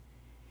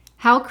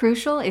How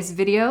crucial is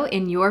video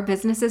in your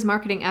business's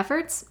marketing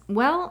efforts?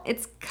 Well,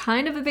 it's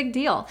kind of a big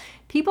deal.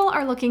 People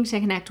are looking to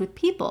connect with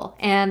people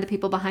and the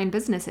people behind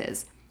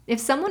businesses.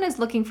 If someone is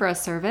looking for a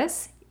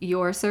service,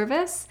 your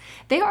service,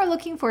 they are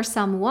looking for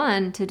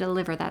someone to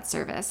deliver that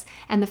service.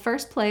 And the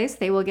first place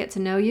they will get to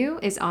know you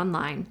is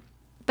online.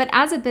 But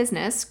as a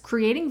business,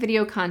 creating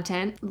video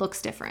content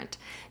looks different.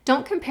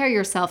 Don't compare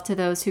yourself to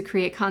those who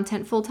create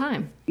content full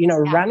time.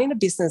 Running a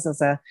business as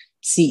a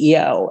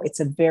CEO, it's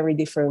a very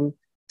different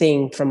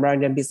thing from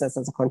running a business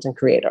as a content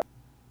creator.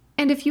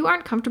 And if you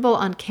aren't comfortable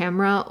on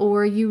camera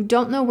or you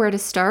don't know where to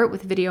start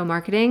with video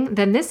marketing,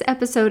 then this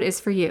episode is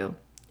for you.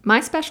 My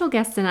special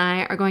guest and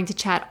I are going to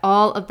chat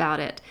all about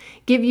it,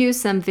 give you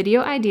some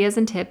video ideas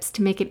and tips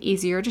to make it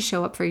easier to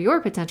show up for your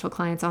potential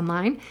clients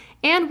online,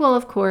 and we'll,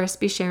 of course,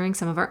 be sharing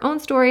some of our own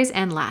stories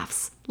and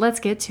laughs.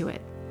 Let's get to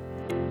it.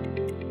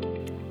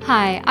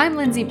 Hi, I'm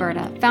Lindsay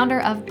Berta, founder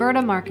of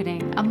Berta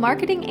Marketing, a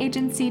marketing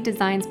agency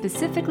designed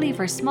specifically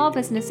for small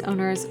business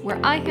owners where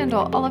I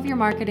handle all of your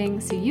marketing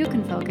so you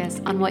can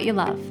focus on what you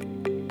love.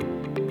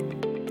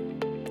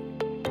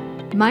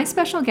 My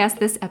special guest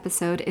this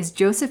episode is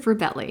Joseph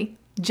Rubelli.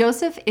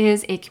 Joseph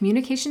is a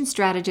communication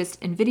strategist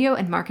and video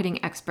and marketing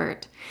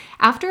expert.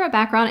 After a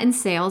background in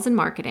sales and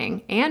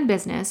marketing and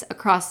business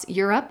across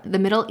Europe, the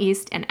Middle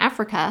East, and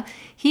Africa,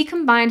 he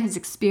combined his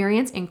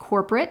experience in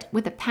corporate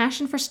with a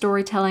passion for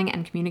storytelling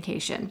and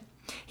communication.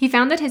 He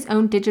founded his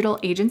own digital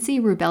agency,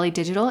 Rubelli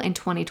Digital, in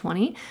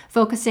 2020,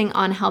 focusing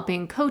on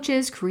helping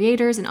coaches,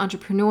 creators, and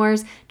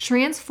entrepreneurs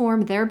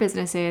transform their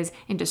businesses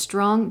into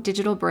strong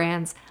digital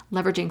brands,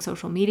 leveraging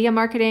social media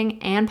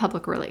marketing and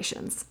public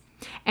relations.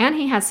 And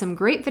he has some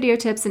great video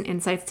tips and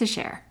insights to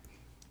share.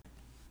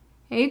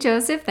 Hey,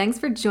 Joseph, thanks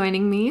for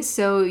joining me.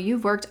 So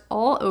you've worked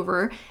all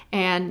over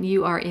and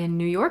you are in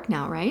New York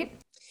now, right?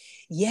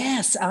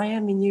 Yes, I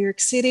am in New York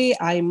City.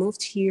 I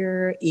moved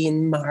here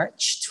in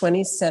March,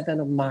 27th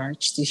of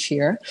March this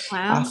year,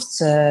 Wow.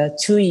 after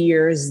 2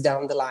 years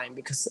down the line,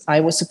 because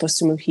I was supposed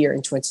to move here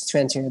in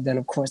 2020, and then,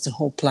 of course, the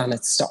whole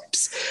planet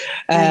stops.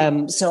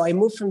 Right. So I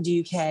moved from the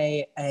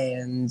UK,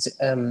 and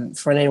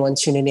for anyone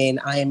tuning in,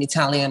 I am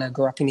Italian. I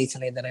grew up in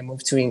Italy, then I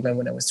moved to England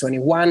when I was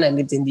 21. I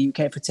lived in the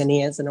UK for 10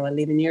 years, and now I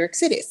live in New York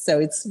City.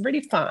 So it's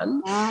really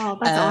fun. Wow,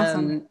 that's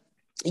awesome.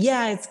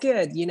 Yeah, it's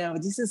good.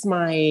 This is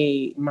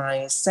my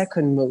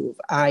second move.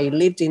 I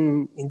lived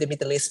in the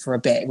Middle East for a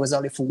bit. It was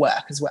only for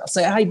work as well.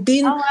 So I've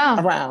been Oh,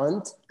 wow.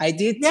 around. I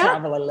did Yeah.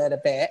 travel a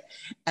little bit.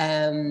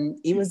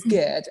 It was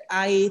good.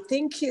 I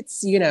think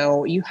it's,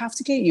 you have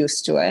to get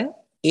used to it.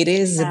 It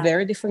is a Yeah.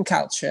 very different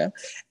culture.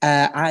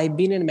 I've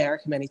been in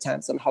America many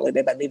times on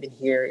holiday, but living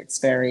here, it's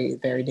very,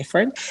 very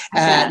different. I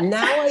bet.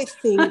 Now I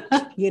think,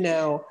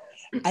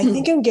 I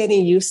think I'm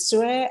getting used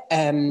to it.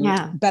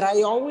 Yeah. But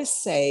I always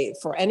say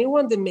for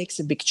anyone that makes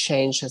a big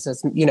change,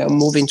 as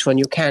moving to a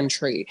new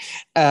country,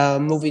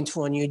 moving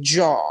to a new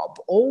job,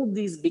 all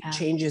these big Yeah.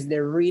 changes, they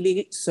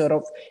really sort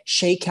of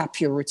shake up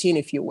your routine,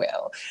 if you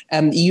will.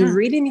 You Yeah.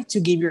 really need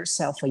to give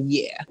yourself a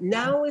year.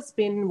 Now it's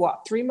been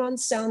 3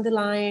 months down the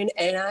line,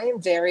 and I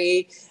am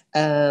very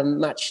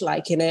much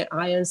liking it.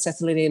 I am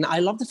settling in. I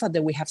love the fact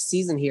that we have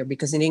season here,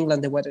 because in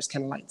England the weather's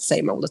kind of like the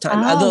same all the time.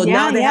 Oh, Although yeah,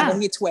 now they have a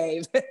yeah. heat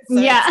wave, so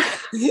Yeah.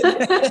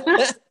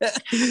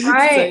 so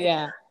Right.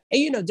 yeah.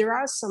 And there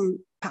are some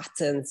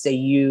patterns that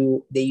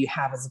you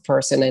have as a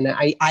person, and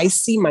I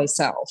see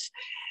myself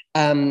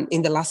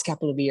in the last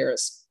couple of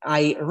years.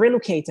 I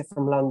relocated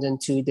from London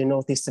to the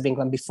northeast of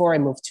England before I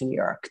moved to New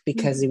York,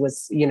 because it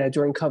was,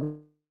 during COVID,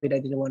 I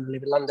didn't want to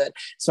live in London.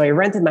 So I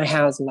rented my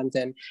house in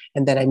London,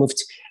 and then I moved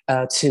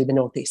to the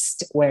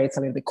northeast, where it's a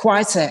little bit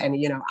quieter. And,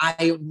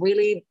 I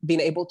really been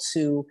able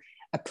to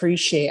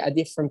appreciate a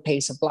different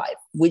pace of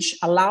life, which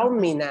allowed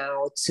me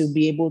now to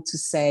be able to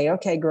say,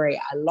 okay, great,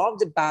 I love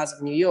the buzz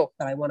of New York,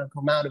 but I want to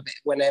come out of it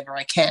whenever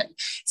I can.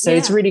 So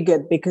it's Yeah. really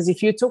good, because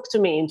if you talk to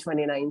me in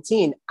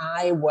 2019,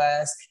 I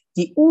was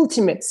the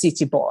ultimate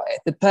city boy,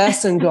 the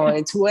person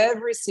going to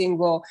every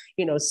single,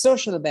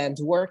 social event,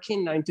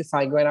 working 9 to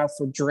 5, going out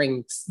for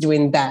drinks,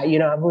 doing that.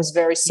 I was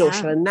very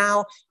social. Yeah. And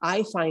now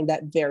I find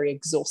that very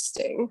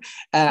exhausting.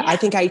 I Yeah.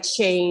 think I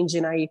change,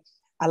 and I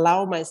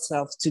allow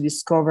myself to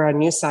discover a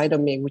new side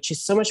of me, which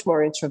is so much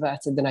more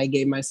introverted than I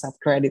gave myself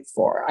credit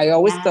for. I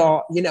always Yeah.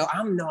 thought,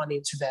 I'm not an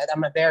introvert.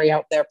 I'm a very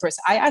out there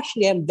person. I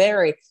actually am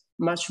very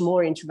much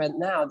more introvert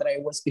now than I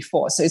was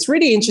before. So it's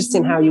really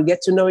interesting how Mhm. you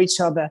get to know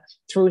each other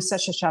through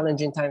such a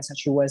challenging time,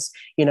 such as was,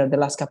 the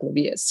last couple of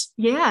years.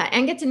 Yeah.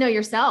 And get to know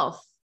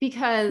yourself,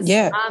 because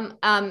Yeah,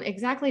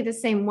 exactly the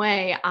same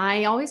way.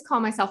 I always call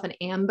myself an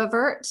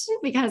ambivert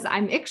because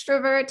I'm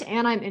extrovert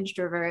and I'm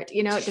introvert.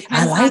 It I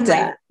depends like on my,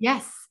 that.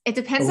 yes, it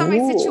depends on my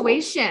Ooh.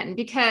 situation,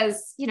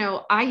 because,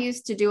 I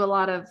used to do a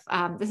lot of,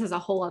 this is a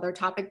whole other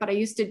topic, but I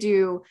used to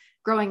do,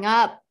 growing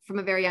up from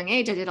a very young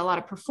age, I did a lot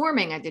of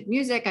performing. I did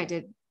music, I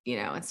did,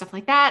 and stuff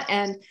like that.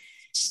 And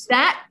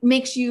that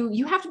makes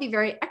you have to be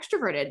very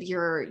extroverted.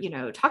 You're,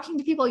 talking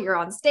to people, you're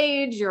on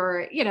stage,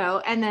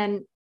 and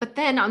then, but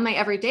then on my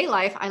everyday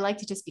life, I like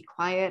to just be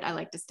quiet. I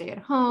like to stay at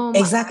home.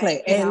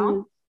 Exactly. You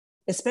know,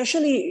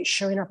 especially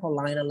showing up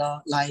online a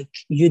lot, like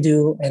you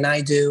do and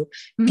I do,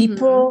 Mm-hmm.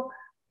 people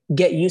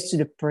get used to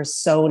the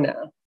persona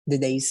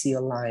that they see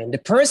online. The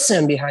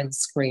person behind the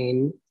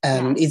screen,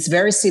 it's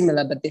very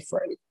similar but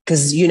different.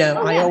 Because,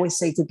 I always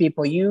say to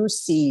people, you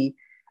see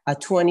a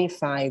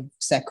 25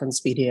 seconds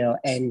video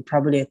and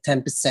probably a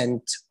 10%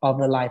 of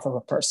the life of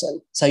a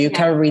person. So you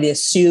can't really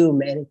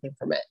assume anything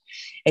from it.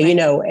 And,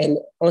 and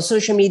on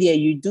social media,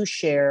 you do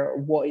share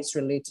what is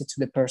related to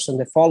the person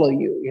that follow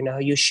you.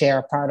 You share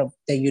a part of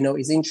that,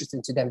 is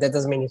interesting to them. That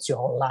doesn't mean it's your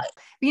whole life.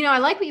 I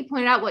like what you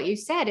pointed out. What you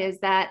said is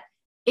that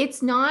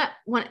it's not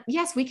one.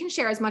 Yes, we can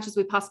share as much as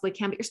we possibly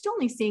can, but you're still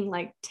only seeing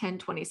like 10,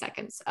 20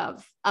 seconds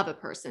of a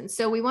person.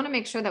 So we want to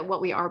make sure that what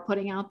we are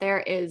putting out there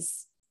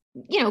is,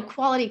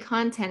 quality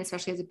content,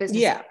 especially as a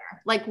business owner.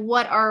 Like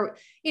what are,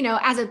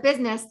 as a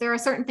business, there are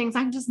certain things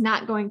I'm just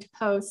not going to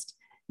post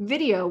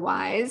video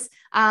wise,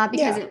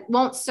 because it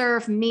won't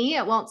serve me.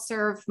 It won't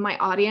serve my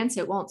audience.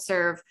 It won't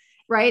serve,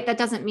 right. That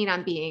doesn't mean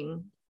I'm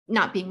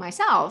not being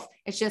myself.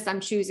 It's just,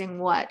 I'm choosing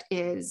what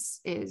is,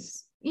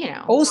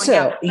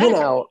 also,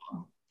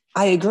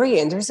 I agree.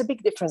 And there's a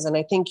big difference. And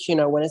I think,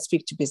 when I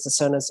speak to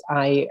business owners,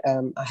 I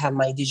have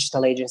my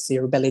digital agency,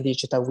 Rebelli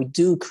Digital. We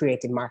do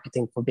creative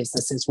marketing for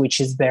businesses, which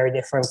is very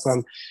different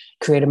from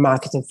creative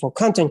marketing for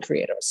content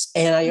creators.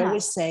 And I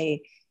always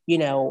say,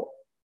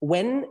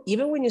 when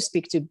you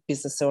speak to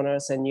business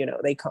owners and,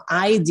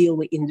 I deal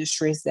with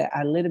industries that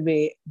are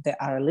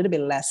a little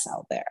bit less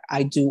out there.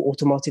 I do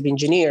automotive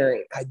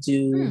engineering. I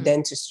do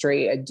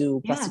dentistry. I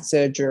do plastic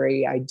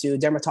surgery. I do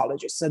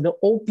dermatology. So the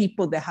all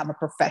people that have a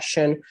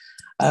profession,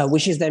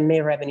 which is their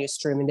main revenue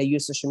stream, and they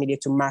use social media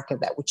to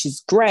market that, which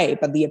is great.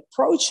 But the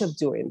approach of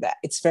doing that,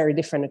 it's very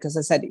different. Because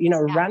I said,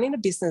 running a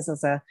business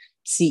as a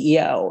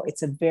CEO,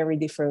 it's a very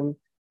different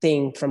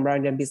thing from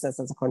running a business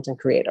as a content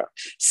creator.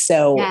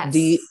 So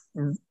the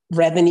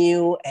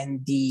revenue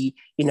and the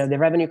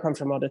revenue comes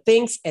from other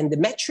things, and the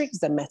metrics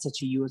that matter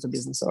to you as a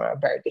business owner are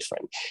very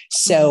different.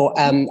 So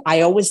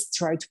I always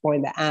try to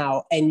point that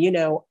out. And,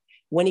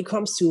 when it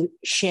comes to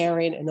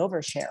sharing and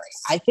oversharing,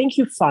 I think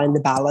you find the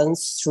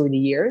balance through the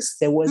years.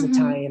 There was a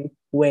time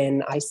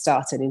when I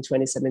started in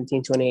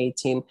 2017,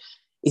 2018,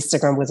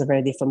 Instagram was a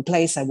very different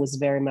place. I was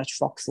very much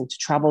focused into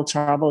travel.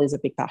 Travel is a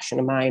big passion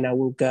of mine. I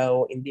will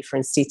go in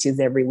different cities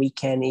every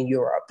weekend in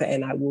Europe,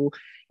 and I will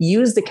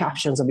use the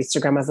captions of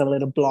Instagram as a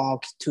little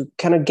blog to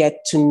kind of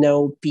get to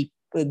know people,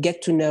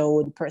 get to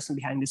know the person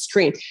behind the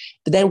screen.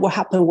 But then what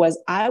happened was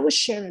I was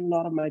sharing a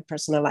lot of my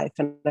personal life,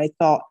 and I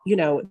thought,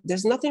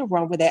 there's nothing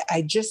wrong with it.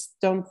 I just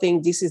don't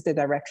think this is the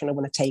direction I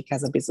want to take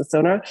as a business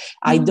owner.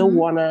 I don't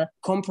want to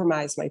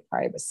compromise my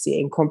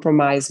privacy and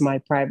compromise my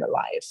private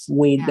life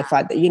with the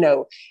fact that,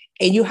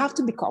 and you have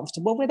to be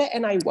comfortable with it.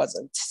 And I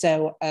wasn't.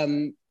 So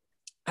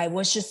I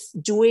was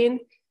just doing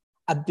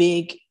a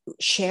big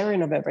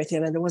sharing of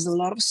everything. And there was a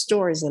lot of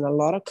stories and a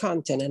lot of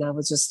content. And I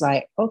was just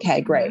like,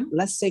 okay, great.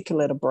 Let's take a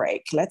little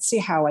break. Let's see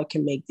how I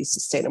can make this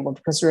sustainable.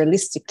 Because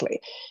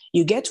realistically,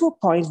 you get to a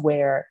point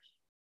where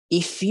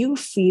if you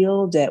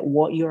feel that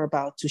what you're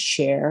about to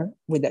share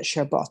with that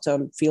share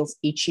button feels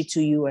itchy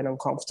to you and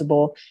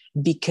uncomfortable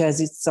because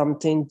it's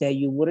something that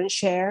you wouldn't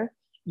share,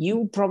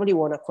 you probably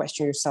want to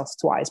question yourself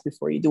twice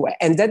before you do it.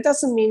 And that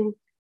doesn't mean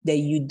that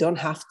you don't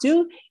have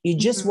to. You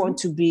just want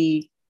to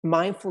be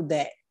mindful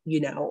that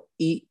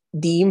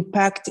the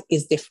impact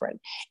is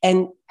different.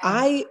 And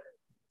I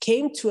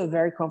came to a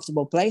very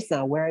comfortable place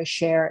now where I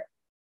share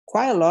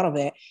quite a lot of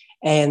it,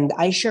 and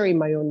I share in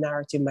my own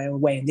narrative, my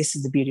own way. And this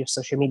is the beauty of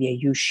social media.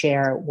 You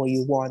share what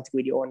you want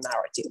with your own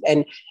narrative,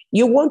 and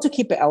you want to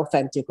keep it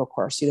authentic. Of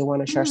course, you don't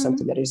want to share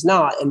something that is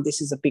not. And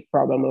this is a big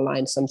problem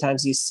online.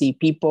 Sometimes you see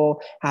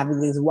people having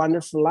this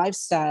wonderful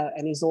lifestyle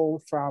and it's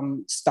all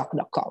from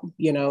stock.com.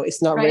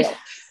 It's not real.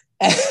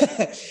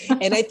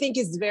 And I think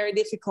it's very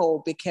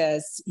difficult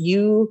because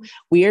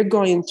we are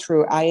going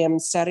through, I am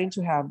starting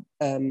to have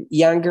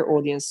younger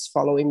audience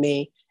following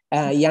me,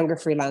 younger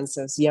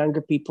freelancers, younger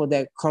people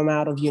that come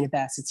out of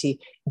university.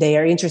 They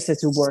are interested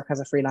to work as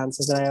a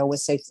freelancer. And I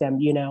always say to them,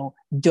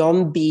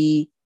 don't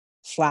be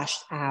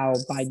flashed out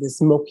by the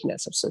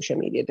smokiness of social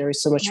media. There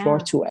is so much more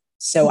to it.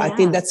 So I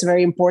think that's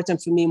very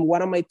important for me.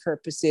 One of my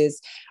purposes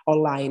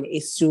online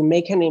is to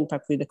make an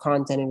impact with the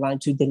content in line,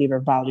 to deliver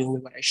value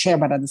with what I share,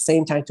 but at the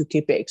same time to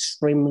keep it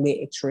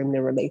extremely, extremely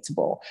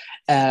relatable,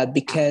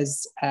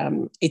 because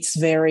it's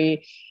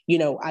very,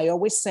 I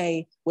always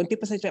say when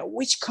people say,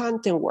 which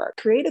content work,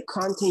 create a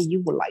content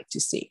you would like to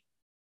see.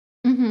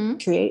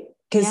 Create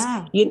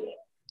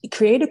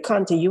a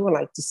content you would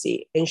like to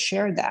see and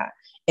share that.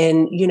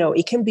 And,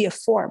 it can be a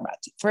format.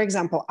 For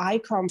example, I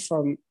come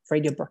from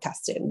radio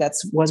broadcasting. That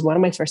was one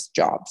of my first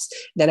jobs.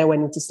 Then I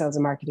went into sales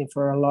and marketing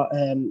for a lot,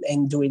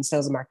 and doing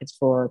sales and marketing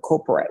for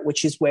corporate,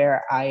 which is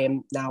where I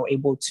am now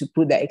able to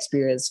put that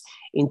experience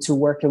into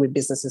working with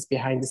businesses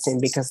behind the scene,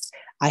 because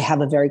I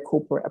have a very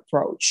corporate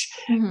approach.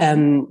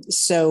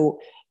 So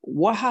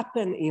what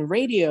happened in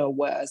radio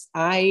was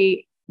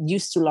I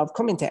used to love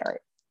commentary.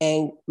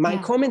 And my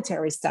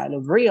commentary style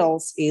of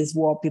reels is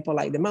what people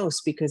like the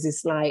most, because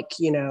it's like,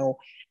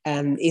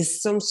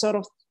 it's some sort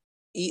of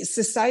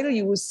societal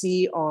you will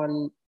see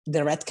on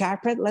the red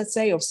carpet, let's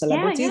say, of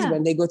celebrities Yeah.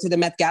 when they go to the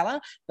Met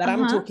Gala, but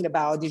I'm talking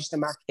about digital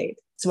marketing.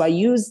 So I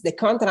use the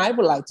content I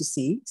would like to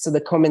see, so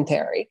the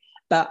commentary,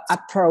 but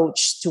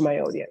approach to my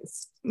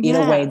audience in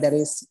a way that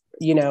is,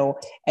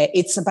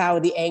 it's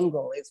about the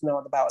angle. It's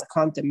not about the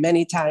content.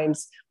 Many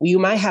times you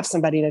might have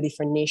somebody in a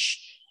different niche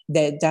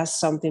that does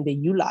something that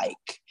you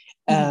like,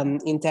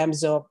 in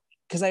terms of,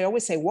 because I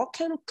always say, what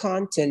kind of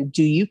content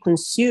do you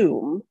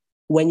consume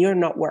when you're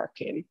not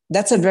working?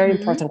 That's a very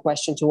important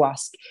question to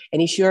ask.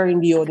 And if you're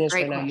in the audience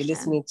right now, you're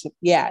listening to,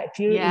 if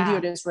you're in the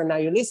audience right now,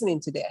 you're listening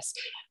to this,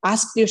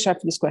 ask yourself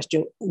this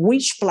question: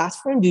 which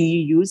platform do you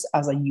use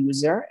as a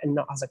user and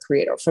not as a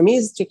creator? For me,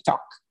 it's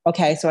TikTok.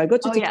 Okay, so I go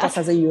to TikTok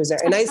as a user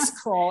and I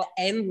scroll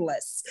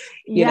endless.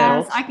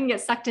 I can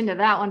get sucked into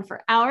that one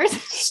for hours.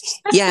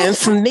 And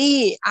for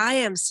me, I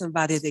am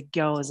somebody that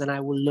goes and I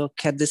will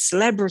look at the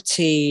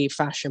celebrity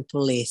fashion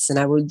police, and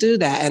I will do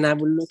that, and I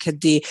will look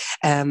at the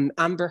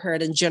Amber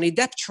Heard and Johnny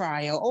Depp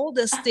trial, all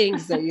those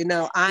things that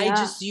I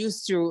just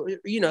used to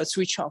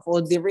switch off,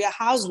 or the Real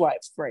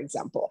Housewives, for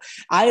example.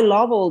 I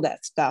love all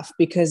that stuff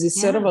because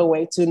it's sort of a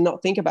way to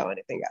not think about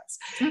anything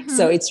else.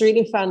 So it's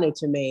really funny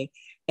to me.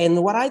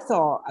 And what I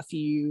thought a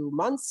few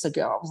months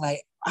ago, I was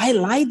like, I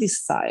like this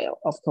style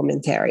of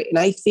commentary, and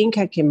I think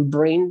I can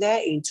bring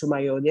that into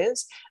my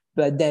audience,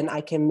 but then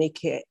I can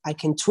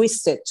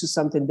twist it to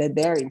something that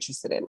they're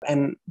interested in.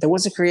 And there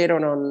was a creator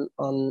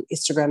on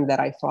Instagram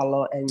that I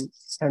follow, and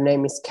her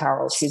name is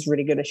Carol. She's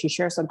really good. And she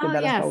shares something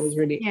that I thought was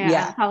really,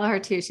 I follow her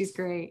too. She's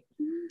great.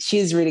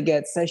 She's really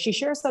good. So she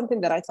shares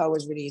something that I thought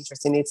was really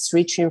interesting. It's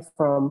switching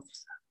from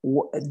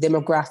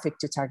demographic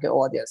to target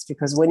audience,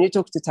 because when you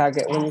talk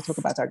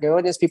about target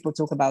audience, people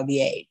talk about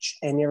the age,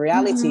 and in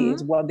reality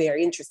is what they are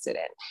interested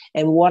in.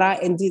 And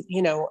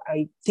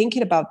I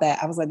thinking about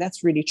that, I was like,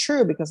 that's really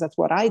true, because that's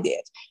what I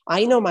did.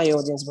 I know my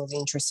audience was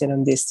interested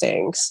in these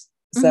things.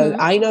 So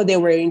I know they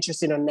were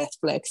interested on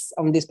Netflix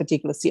on this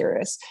particular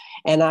series,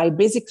 and I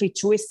basically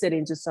twisted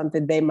into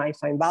something they might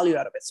find value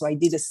out of it. So I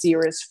did a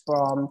series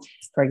from,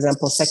 for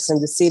example, Sex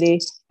and the City,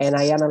 and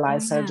I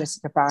analyzed Sarah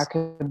Jessica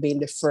Parker being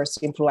the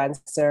first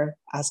influencer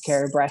as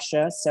Carrie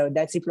Bradshaw. So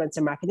that's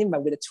influencer marketing,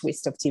 but with a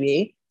twist of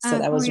TV. So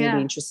that was really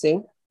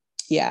interesting.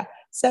 Yeah.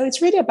 So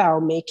it's really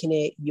about making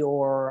it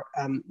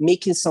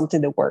making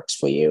something that works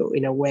for you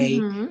in a way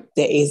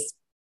that is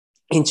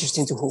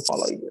interesting to who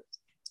follow you.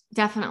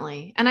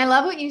 Definitely. And I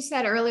love what you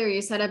said earlier.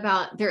 You said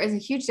about there is a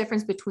huge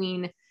difference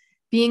between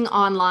being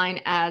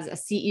online as a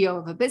CEO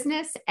of a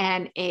business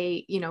and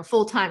a,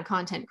 full-time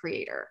content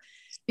creator.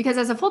 Because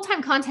as a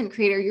full-time content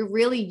creator, you're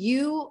really,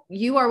 you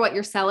are what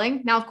you're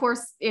selling. Now, of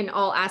course, in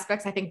all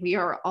aspects, I think we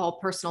are all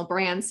personal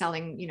brands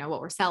selling, what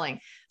we're selling.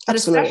 But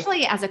Absolutely.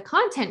 Especially as a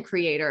content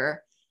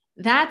creator,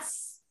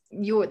 that's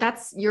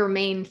your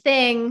main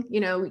thing,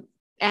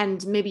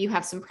 and maybe you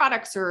have some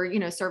products or,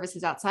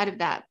 services outside of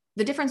that.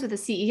 The difference with a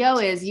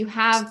CEO is you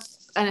have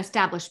an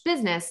established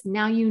business.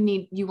 Now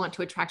you want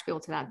to attract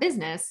people to that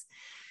business.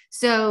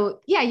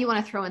 So you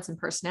want to throw in some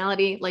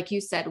personality. Like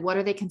you said, what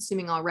are they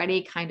consuming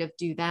already? Kind of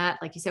do that.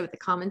 Like you said, with the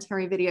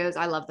commentary videos,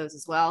 I love those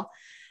as well.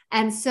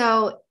 And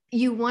so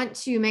you want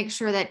to make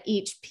sure that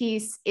each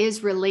piece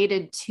is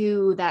related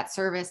to that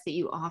service that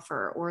you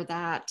offer, or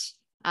that,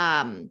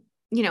 why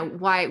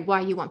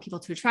you want people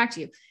to attract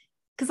you.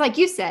 Because like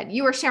you said,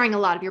 you are sharing a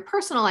lot of your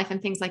personal life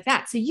and things like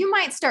that. So you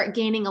might start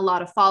gaining a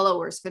lot of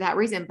followers for that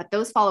reason, but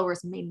those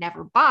followers may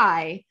never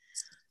buy,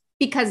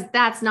 because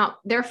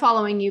they're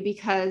following you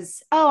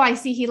because, I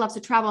see he loves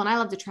to travel and I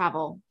love to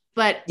travel,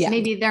 but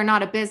maybe they're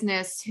not a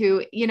business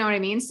who, you know what I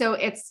mean? So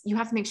you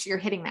have to make sure you're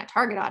hitting that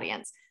target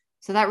audience.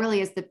 So that really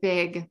is the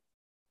big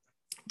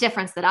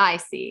difference that I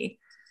see.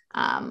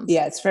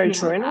 It's very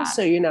true. And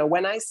also,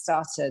 when I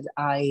started,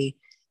 I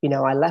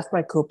left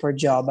my corporate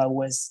job. I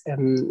was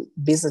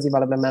business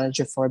development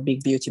manager for a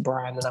big beauty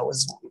brand, and I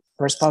was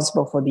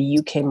responsible for the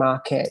UK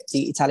market,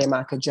 the Italian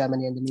market,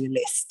 Germany, and the Middle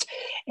East.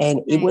 And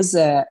it was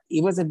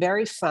a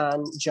very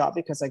fun job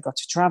because I got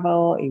to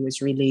travel. It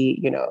was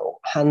really,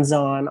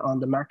 hands-on on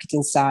the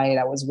marketing side.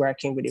 I was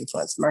working with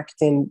influencer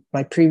marketing.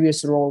 My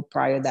previous role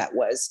prior to that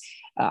was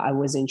I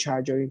was in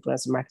charge of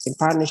influencer marketing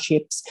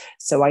partnerships.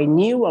 So I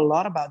knew a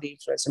lot about the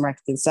influencer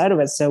marketing side of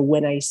it. So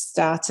when I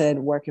started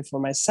working for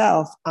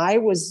myself, I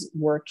was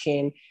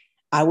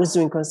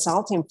doing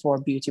consulting for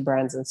beauty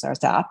brands and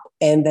startup.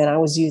 And then I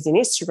was using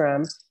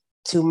Instagram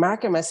to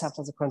market myself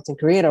as a content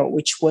creator,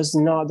 which was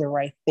not the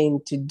right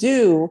thing to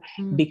do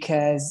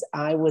because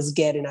I was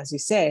getting, as you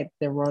said,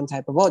 the wrong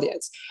type of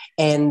audience.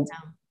 And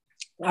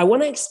I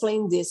want to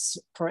explain this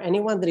for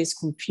anyone that is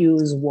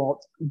confused what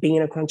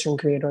being a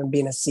content creator and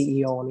being a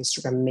CEO on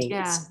Instagram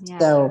means.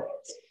 So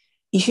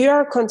if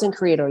you're a content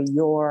creator,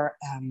 your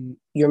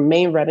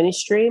main revenue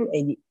stream,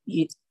 and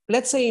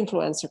let's say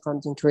influencer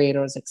content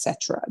creators,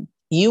 etc.,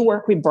 you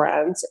work with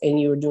brands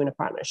and you're doing a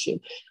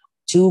partnership.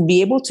 To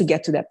be able to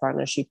get to that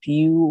partnership,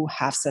 you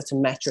have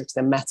certain metrics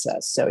that matter.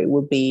 So it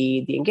would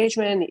be the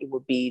engagement, it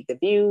would be the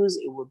views,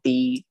 it would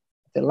be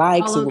the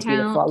likes, it would be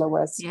the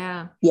followers.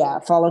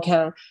 Follow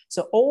count.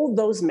 So all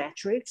those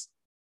metrics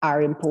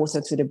are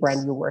important to the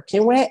brand you're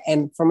working with.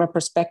 And from a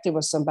perspective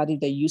of somebody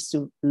that used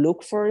to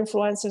look for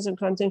influencers and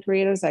content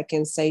creators, I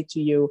can say to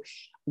you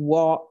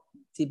what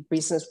the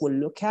business will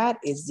look at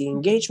is the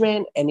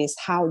engagement and is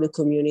how the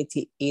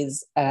community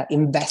is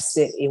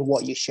invested in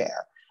what you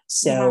share.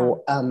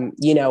 So,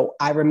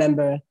 I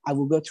remember I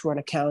will go through an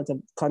account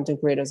of content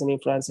creators and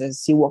influencers,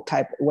 see what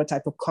type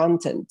of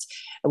content,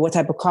 what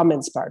type of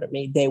comments,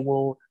 they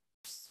will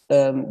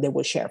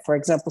share. For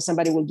example,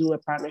 somebody will do a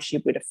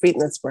partnership with a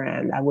fitness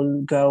brand. I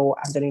will go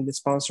underneath the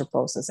sponsor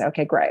post and say,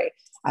 okay, great.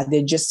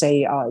 They just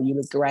say, oh, you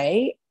look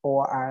great,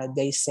 or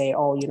they say,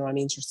 oh, I'm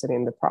interested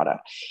in the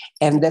product.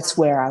 And that's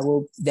where I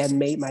will then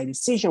make my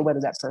decision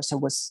whether that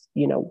person was,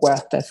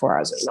 worth it for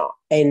us or not.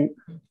 And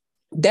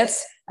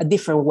that's a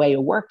different way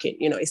of working.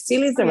 It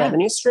still is a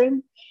revenue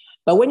stream.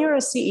 But when you're a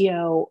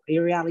CEO,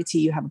 in reality,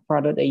 you have a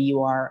product that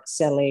you are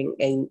selling,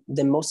 and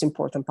the most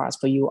important parts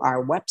for you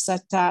are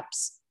website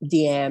taps,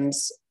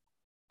 DMs,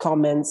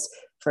 comments.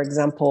 For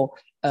example,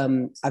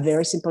 a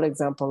very simple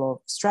example of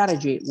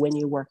strategy when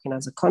you're working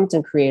as a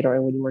content creator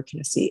and when you're working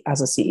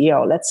as a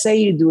CEO. Let's say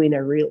you're doing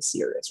a reel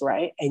series,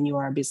 right? And you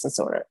are a business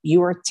owner.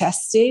 You are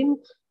testing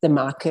the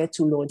market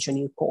to launch a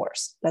new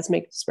course. Let's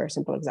make this very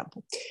simple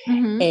example.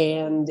 Mm-hmm.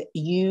 And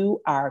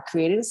you are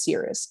creating a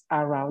series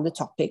around the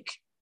topic.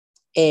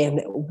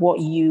 And what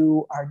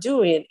you are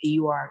doing,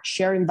 you are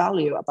sharing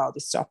value about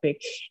this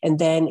topic, and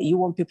then you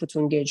want people to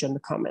engage on the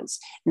comments.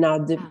 Now,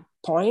 the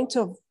point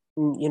of,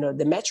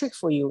 the metric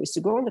for you is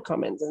to go in the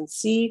comments and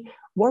see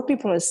what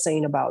people are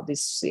saying about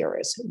this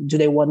series. Do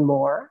they want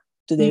more?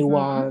 Do they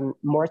want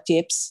more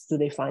tips? Do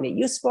they find it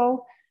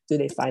useful? Do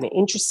they find it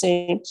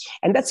interesting?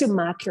 And that's your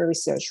market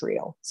research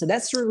reel. So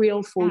that's your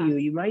reel for you.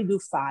 You might do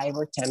 5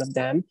 or 10 of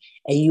them,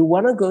 and you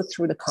want to go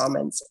through the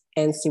comments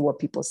and see what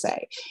people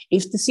say.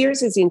 If the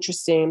series is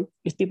interesting,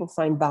 if people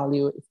find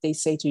value, if they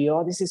say to you,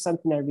 oh, this is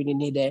something I really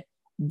needed,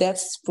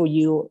 that's for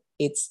you.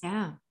 It's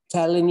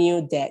telling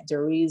you that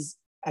there is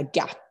a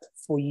gap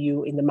for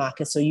you in the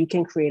market, so you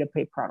can create a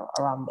paid product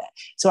around that.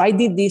 So I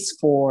did this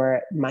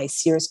for my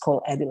series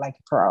called Edit Like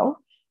a Pro.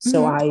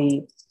 So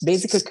I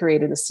basically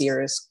created a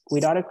series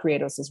with other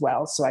creators as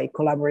well. So I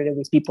collaborated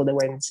with people that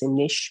were in the same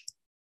niche.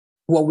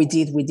 What we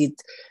did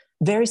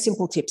very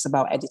simple tips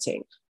about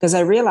editing. Because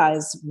I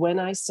realized when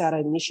I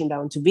started niching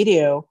down to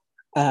video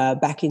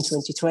back in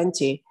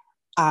 2020,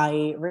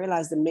 I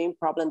realized the main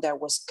problem there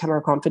was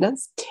camera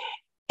confidence.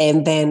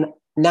 And then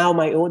now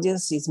my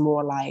audience is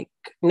more like,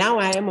 now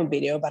I am on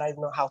video, but I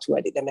don't know how to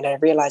edit them. And I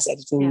realized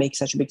editing makes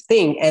such a big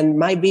thing. And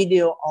my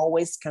video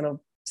always kind of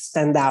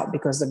stand out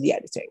because of the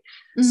editing.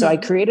 So I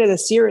created a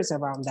series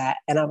around that,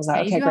 and I was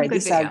like, okay, great.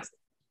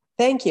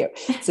 Thank you.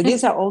 So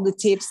these are all the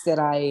tips that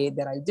I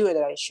do,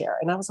 that I share.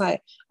 And I was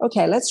like,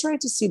 okay, let's try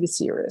to see the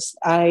series.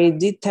 I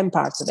did 10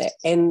 parts of it,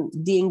 and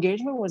the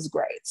engagement was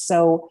great.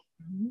 So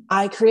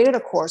I created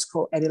a course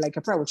called Edit Like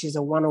a Pro, which is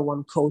a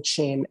one-on-one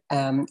coaching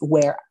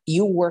where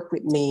you work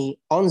with me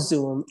on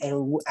Zoom,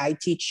 and I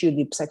teach you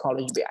the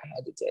psychology behind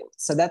editing.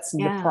 So that's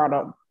the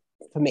product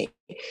for me.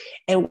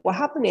 And what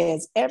happened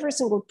is every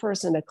single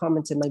person that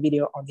commented my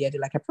video on the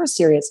Edit Like a Pro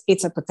series,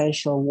 it's a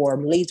potential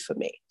warm lead for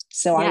me.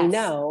 So I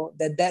know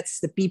that that's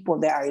the people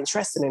that are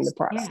interested in the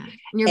product. And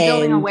you're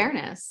building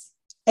awareness.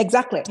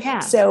 Exactly. Yeah.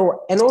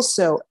 So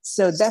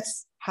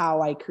that's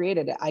how I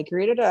created it. I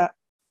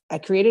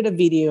created a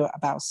video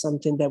about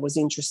something that was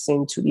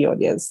interesting to the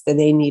audience that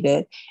they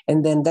needed.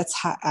 And then that's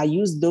how I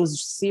used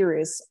those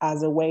series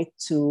as a way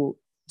to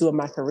do a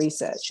market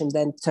research and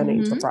then turn it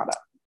into a product.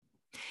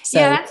 So,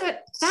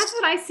 that's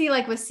what I see,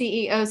 like with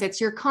CEOs. It's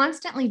you're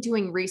constantly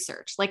doing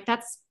research. Like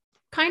that's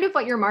kind of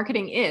what your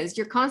marketing is.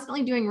 You're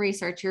constantly doing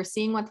research. You're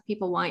seeing what the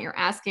people want. You're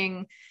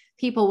asking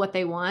people what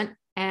they want,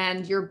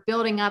 and you're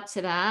building up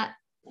to that,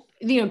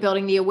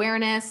 building the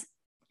awareness,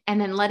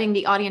 and then letting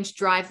the audience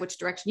drive which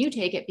direction you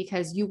take it,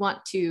 because you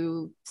want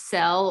to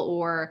sell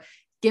or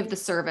give the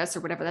service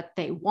or whatever that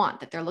they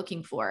want, that they're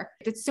looking for.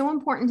 It's so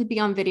important to be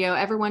on video.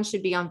 Everyone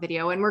should be on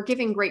video. And we're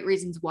giving great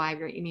reasons why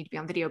you need to be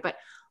on video. But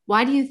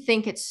why do you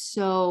think it's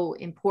so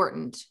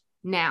important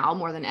now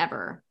more than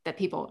ever that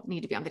people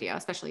need to be on video,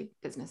 especially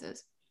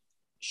businesses?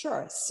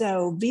 Sure.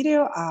 So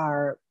video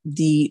are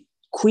the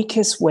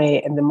quickest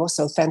way and the most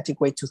authentic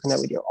way to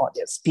connect with your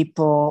audience.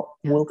 People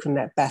will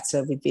connect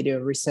better with video.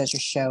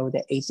 Researchers show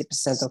that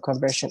 80% of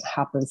conversion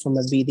happen from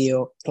a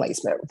video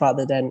placement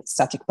rather than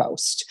static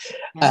post,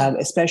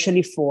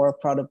 especially for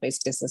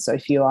product-based business. So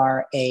if you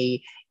are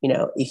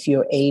if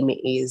your aim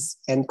is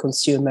end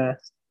consumer,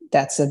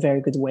 that's a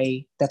very good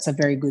way. That's a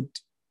very good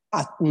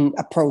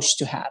approach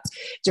to have.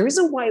 The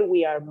reason why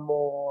we are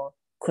more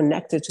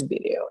connected to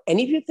video, and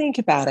if you think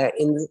about it,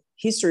 in the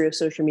history of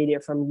social media,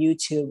 from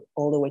YouTube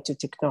all the way to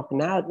TikTok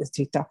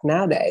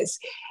nowadays,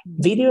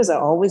 videos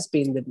have always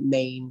been the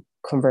main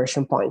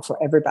conversion point for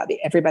everybody.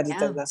 Everybody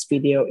that does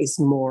video is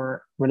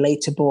more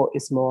relatable,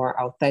 is more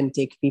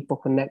authentic. People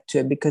connect to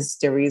it because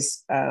there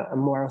is a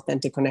more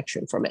authentic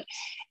connection from it.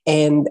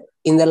 And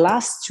in the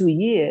last 2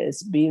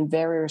 years, being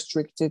very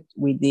restricted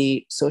with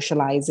the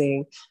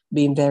socializing,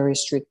 being very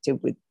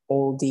restricted with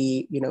all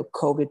the,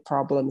 COVID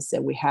problems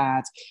that we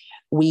had,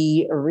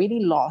 we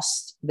really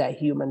lost that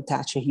human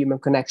touch and human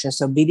connection.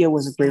 So video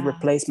was a great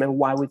replacement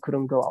why we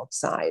couldn't go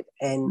outside.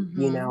 And,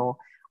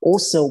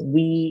 also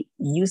we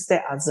used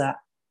that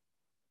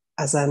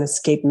as an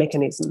escape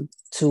mechanism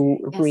to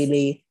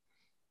really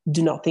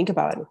do not think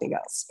about anything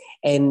else.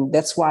 And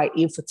that's why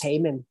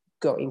infotainment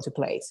go into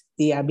place.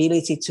 The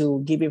ability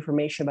to give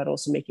information, but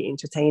also make it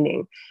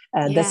entertaining.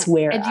 That's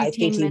where I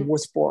think it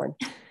was born.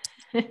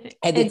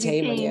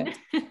 Edutainment,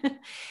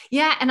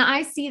 yeah. And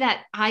I see that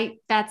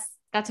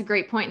that's a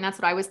great point. And that's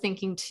what I was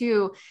thinking too.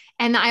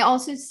 And I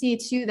also see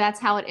too, that's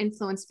how it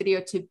influenced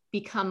video to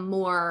become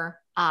more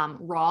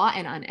raw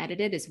and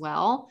unedited as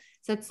well.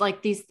 So it's like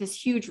this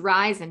huge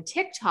rise in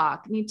TikTok.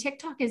 I mean,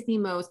 TikTok is the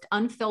most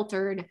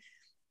unfiltered,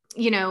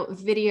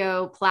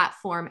 video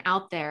platform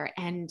out there.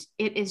 And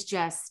it is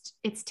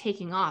it's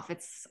taking off.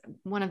 It's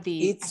one of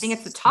I think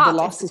it's the top,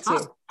 velocity. It's the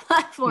top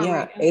platform.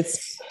 Yeah. Right,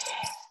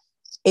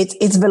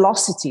 it's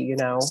velocity,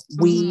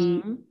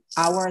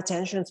 our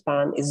attention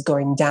span is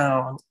going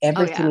down.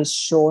 Everything is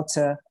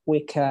shorter,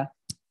 quicker,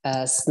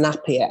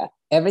 snappier.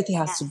 Everything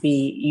has to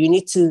be, you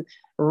need to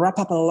wrap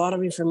up a lot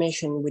of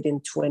information within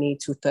 20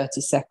 to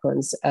 30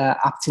 seconds,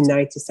 up to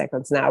 90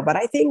 seconds now. But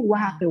I think what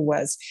happened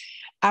was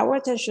our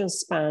attention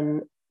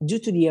span, due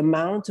to the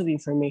amount of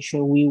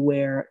information we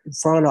were in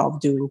front of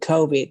during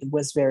COVID,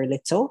 was very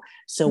little.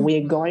 So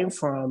we're going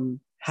from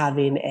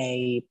having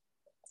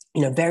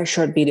very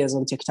short videos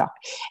on TikTok.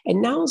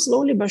 And now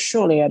slowly but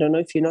surely, I don't know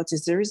if you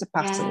notice, there is a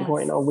pattern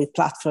going on with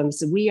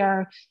platforms. We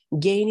are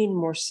gaining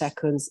more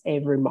seconds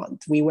every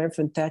month. We went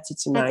from 30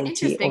 to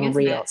 90 on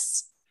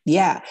Reels.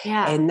 Yeah.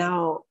 And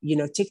now,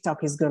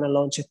 TikTok is going to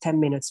launch a 10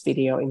 minutes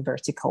video in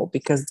vertical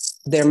because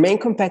their main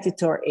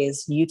competitor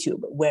is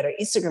YouTube, where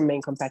Instagram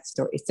main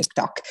competitor is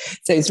TikTok.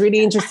 So it's really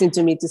interesting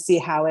to me to see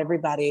how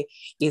everybody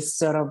is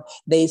sort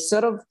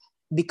of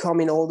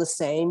becoming all the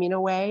same in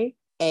a way.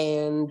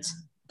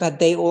 But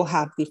they all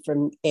have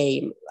different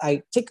aim.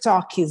 Like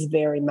TikTok is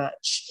very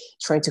much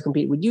trying to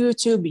compete with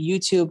YouTube.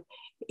 YouTube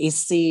is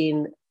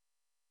seeing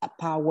a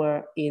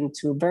power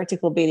into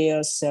vertical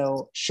videos.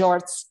 So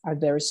shorts are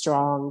very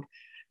strong.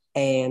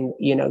 And,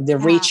 the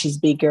reach is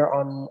bigger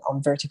on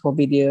vertical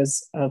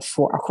videos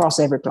for across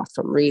every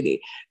platform,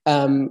 really.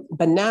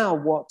 But now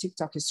what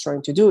TikTok is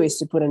trying to do is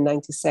to put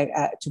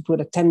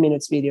a 10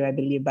 minutes video, I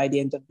believe, by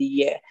the end of the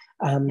year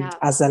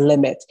as a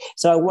limit.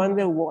 So I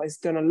wonder what it's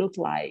going to look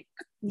like.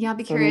 Yeah, I'll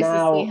be curious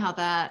to see how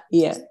that.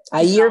 Yeah,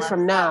 a year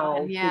from now,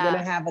 we're going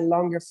to have a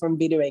longer form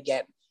video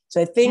again. So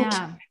I think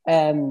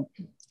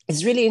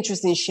it's really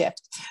interesting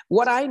shift.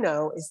 What I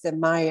know is that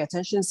my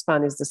attention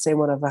span is the same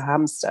one of a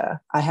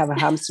hamster. I have a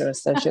hamster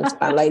attention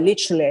span. Like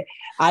literally,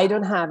 I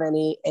don't have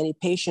any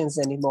patience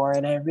anymore.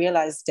 And I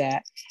realized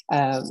that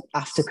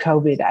after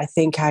COVID, I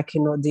think I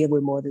cannot deal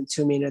with more than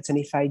 2 minutes. And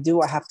if I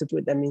do, I have to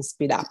put them in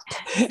speed up.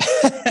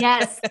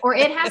 Yes, or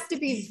it has to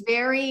be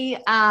very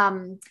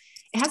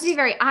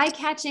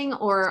eye-catching,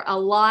 or a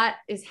lot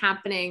is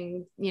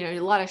happening, a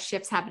lot of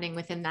shifts happening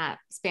within that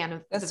span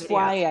of That's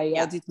why I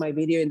edit my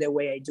video in the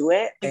way I do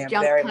it. I am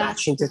very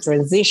much into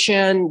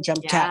transition,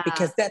 jump cut,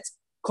 because that's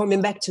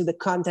coming back to the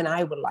content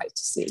I would like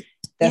to see.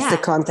 That's the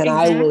content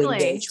I will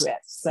engage with.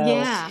 So,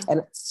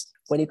 and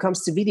when it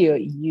comes to video,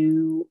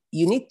 you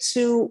need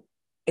to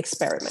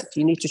experiment.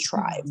 You need to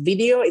try.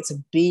 Video, it's a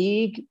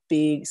big,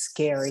 big,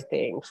 scary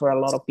thing for a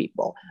lot of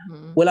people.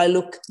 Will I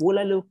look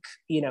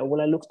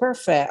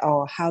perfect?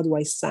 Or how do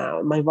I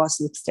sound? My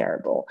voice looks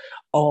terrible.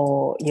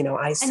 Or,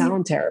 I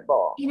sound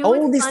terrible.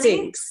 All these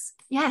things.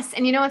 Yes.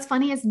 And what's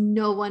funny is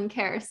no one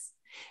cares.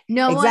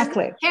 No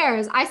one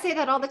cares. I say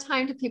that all the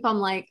time to people. I'm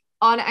like,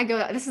 I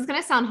go, this is going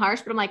to sound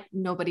harsh, but I'm like,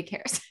 nobody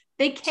cares.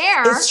 They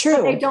care. It's true.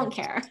 But they don't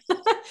care.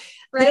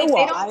 Right? You know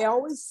what? I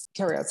always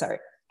carry on. Sorry.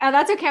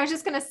 That's okay. I was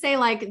just going to say,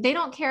 like, they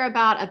don't care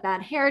about a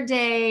bad hair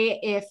day.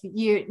 If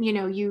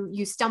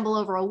you stumble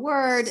over a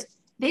word,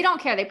 they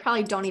don't care. They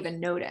probably don't even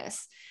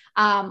notice,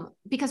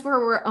 because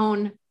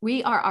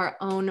we are our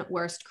own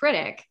worst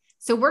critic.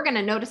 So we're going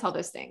to notice all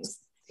those things.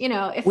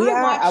 If we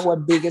are our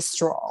biggest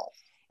troll.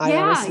 I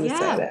honestly say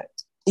that.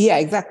 Yeah,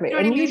 exactly.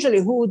 And usually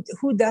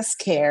who does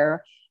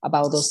care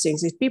about those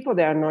things? It's people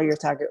that are not your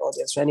target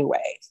audience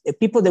anyway. The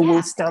people that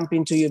will stump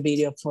into your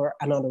video for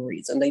another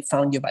reason. They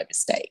found you by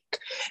mistake.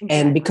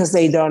 And because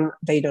they don't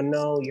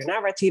know your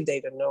narrative, they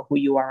don't know who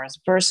you are as a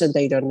person,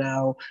 they don't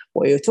know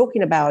what you're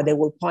talking about, they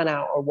will point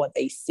out on what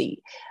they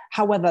see.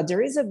 However,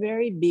 there is a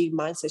very big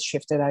mindset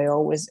shift that I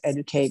always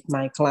educate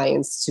my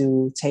clients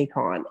to take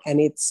on.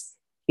 And it's,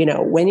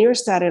 when you're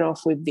starting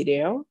off with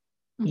video,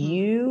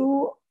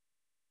 you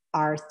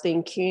are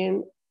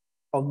thinking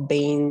of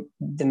being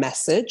the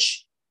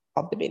message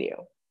of the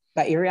video,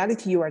 but in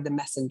reality, you are the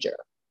messenger.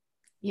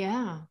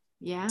 Yeah.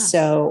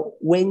 So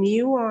when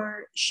you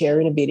are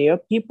sharing a video,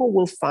 people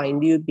will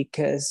find you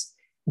because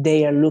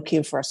they are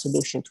looking for a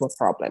solution to a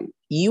problem.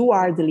 You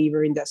are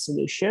delivering that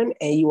solution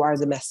and you are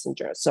the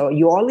messenger. So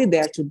you're only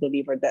there to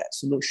deliver that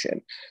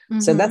solution.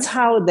 So that's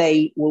how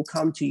they will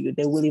come to you.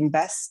 They will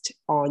invest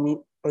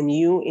on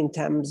you in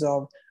terms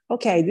of,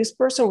 okay, this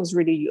person was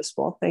really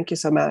useful. Thank you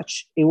so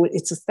much.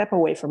 It's a step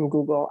away from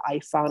Google. I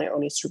found it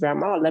on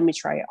Instagram. Oh, let me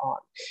try it on.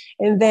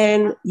 And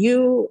then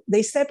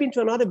they step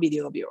into another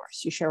video of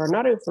yours. You share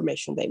another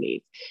information they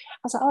need.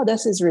 I said, oh,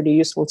 this is really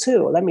useful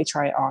too. Let me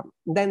try it on.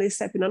 Then they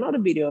step in another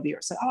video of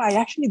yours. Oh, I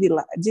actually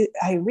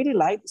I really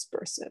like this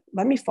person.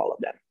 Let me follow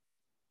them.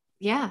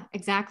 Yeah,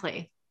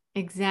 exactly.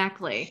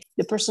 Exactly.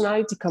 The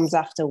personality comes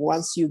after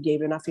once you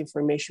gave enough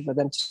information for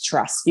them to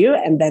trust you.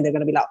 And then they're going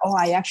to be like, oh,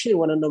 I actually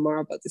want to know more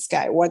about this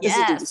guy. What does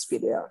he do this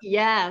video?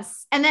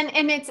 Yes. And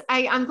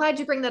I'm glad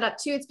you bring that up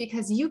too. It's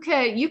because you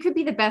could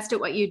be the best at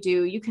what you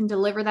do. You can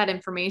deliver that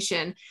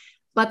information,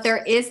 but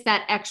there is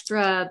that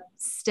extra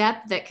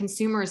step that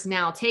consumers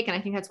now take. And I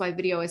think that's why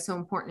video is so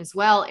important as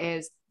well,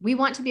 is we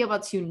want to be able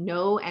to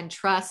know and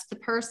trust the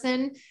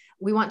person.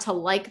 We want to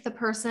like the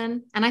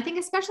person. And I think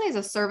especially as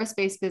a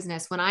service-based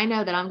business, when I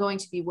know that I'm going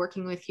to be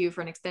working with you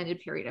for an extended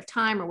period of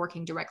time or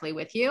working directly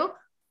with you,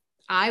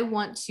 I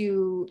want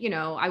to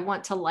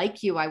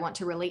like you. I want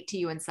to relate to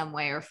you in some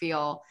way or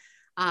feel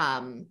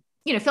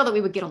that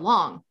we would get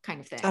along kind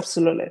of thing.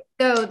 Absolutely.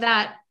 So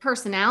that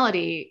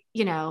personality,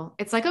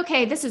 it's like,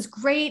 okay, this is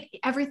great.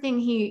 Everything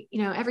he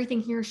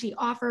or she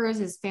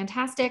offers is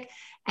fantastic.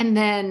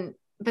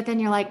 But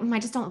then you're like, I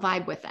just don't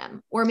vibe with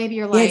them. Or maybe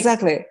you're like, yeah,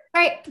 exactly.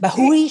 Right. But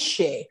who is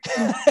she?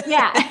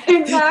 Yeah,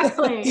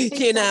 exactly.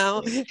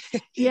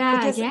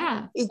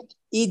 Yeah.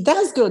 It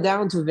does go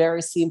down to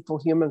very simple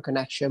human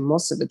connection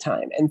most of the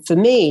time. And for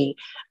me,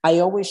 I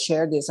always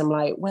share this. I'm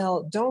like,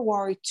 well, don't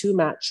worry too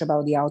much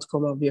about the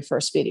outcome of your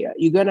first video.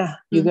 You're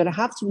gonna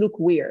have to look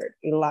weird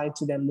in line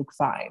to then look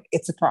fine.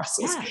 It's a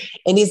process. Yeah.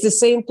 And it's the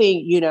same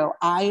thing,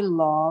 I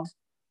love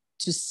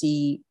to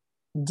see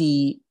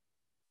the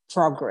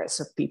progress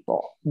of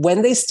people.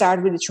 When they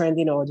start with the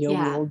trending audio,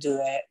 we will do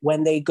it.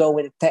 When they go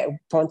with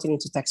pointing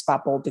into text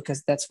bubble,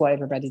 because that's what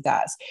everybody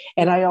does.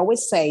 And I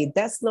always say,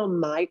 that's not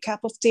my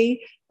cup of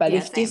tea, but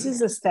if this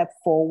is a step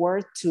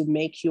forward to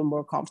make you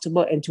more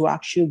comfortable and to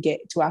actually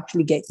get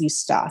you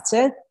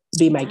started,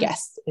 be my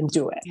guest and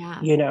do it,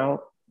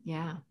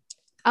 Yeah.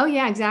 Oh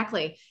yeah,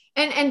 exactly.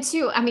 And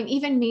too, I mean,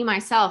 even me,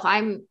 myself,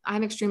 I'm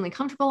extremely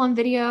comfortable on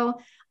video.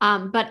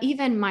 But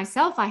even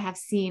myself, I have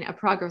seen a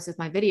progress with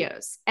my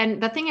videos.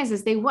 And the thing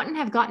is they wouldn't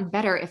have gotten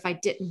better if I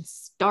didn't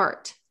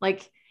start.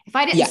 Like if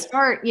I didn't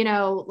start,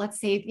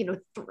 let's say,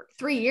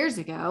 3 years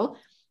ago,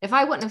 if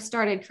I wouldn't have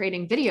started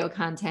creating video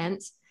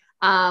content,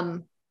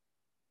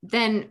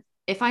 then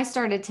if I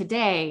started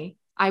today,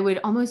 I would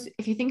almost,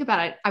 if you think about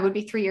it, I would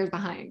be 3 years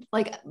behind.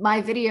 Like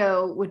my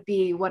video would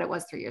be what it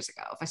was 3 years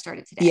ago if I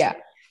started today. Yeah.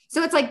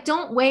 So it's like,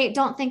 don't wait.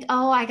 Don't think,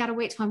 oh, I got to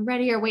wait till I'm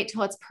ready or wait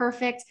till it's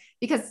perfect,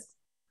 because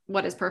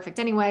what is perfect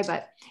anyway,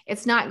 but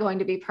it's not going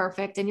to be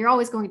perfect. And you're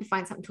always going to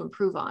find something to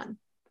improve on.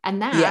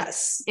 And that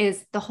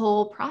is the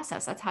whole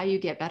process. That's how you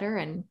get better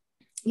and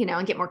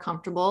get more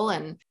comfortable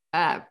and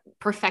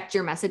perfect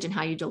your message and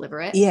how you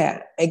deliver it.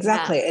 Yeah,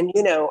 exactly. Yeah. And,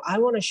 I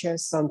want to share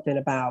something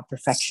about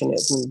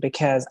perfectionism,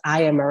 because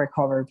I am a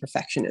recovering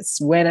perfectionist.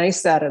 When I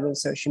started on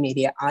social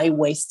media, I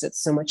wasted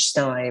so much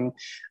time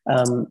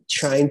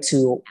trying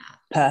to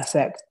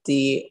perfect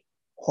the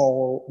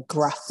whole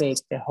graphic,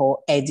 the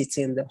whole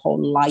editing, the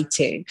whole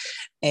lighting.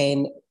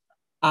 And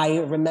I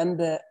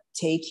remember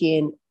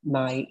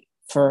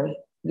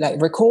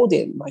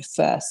recording my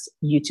first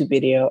YouTube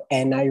video,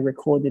 and I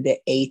recorded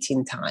it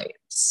 18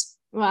 times.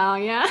 Wow.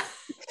 Yeah.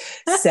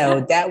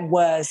 So that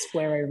was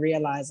where I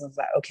realized, I was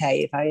like,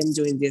 okay, if I am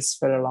doing this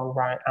for the long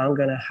run, I'm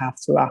going to have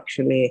to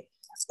actually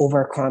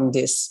overcome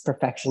this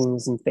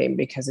perfectionism thing,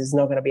 because it's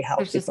not going to be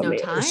healthy for me.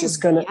 It's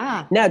just going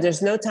to, no,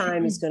 there's no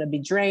time. It's going to be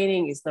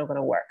draining. It's not going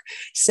to work.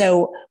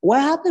 So what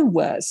happened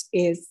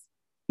is,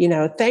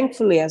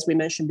 thankfully, as we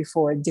mentioned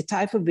before, the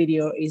type of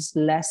video is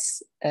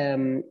less,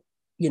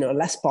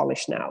 less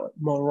polished now,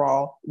 more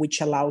raw,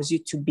 which allows you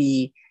to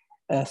be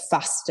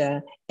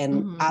faster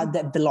and add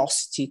that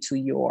velocity to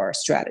your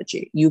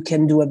strategy. You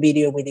can do a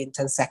video within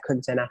 10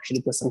 seconds and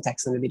actually put some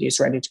text in the video, is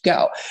ready to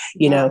go,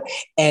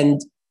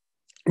 and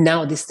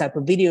now this type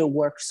of video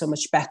works so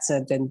much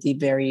better than the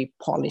very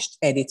polished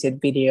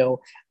edited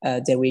video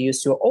that we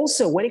used to.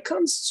 Also, when it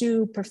comes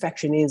to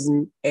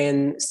perfectionism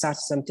and start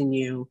something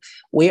new,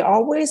 we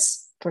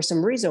always, for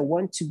some reason,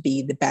 want to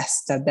be the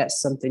best at that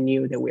something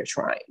new that we're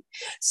trying.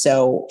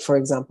 So, for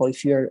example,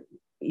 if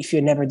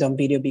you've never done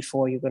video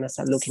before, you're going to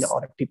start looking at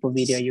other people's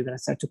video. You're going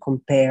to start to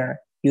compare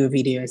your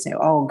video and say,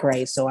 oh,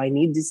 great. So I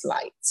need these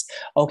lights.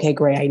 Okay,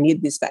 great. I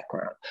need this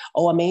background.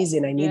 Oh,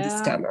 amazing. I need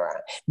this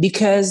camera.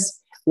 Because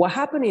what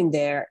happened in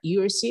there,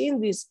 you're seeing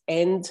this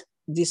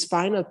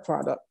final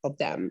product of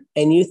them,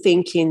 and you're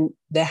thinking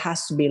that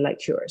has to be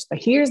like yours.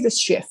 But here's the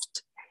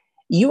shift.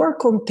 You are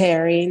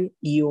comparing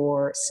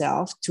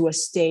yourself to a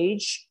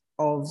stage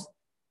of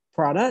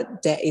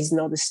product that is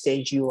not the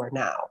stage you are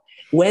now.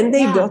 When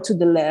they go to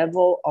the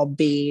level of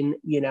being,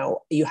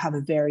 you have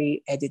a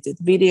very edited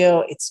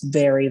video, it's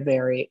very,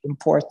 very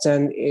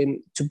important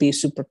to be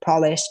super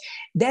polished.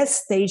 That's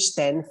stage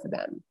 10 for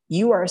them.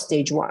 You are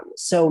stage 1.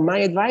 So my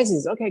advice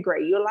is, okay,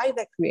 great. You like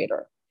that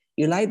creator.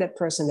 You like that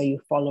person that you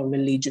follow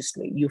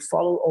religiously. You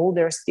follow all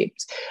their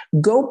steps.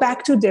 Go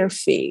back to their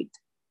feed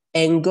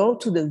and go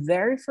to the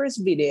very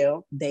first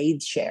video they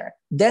share.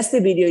 That's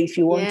the video. If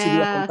you want to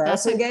do a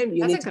comparison game,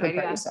 you need to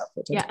compare yourself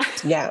with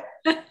it. Yeah.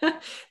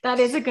 That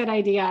is a good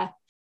idea.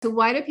 So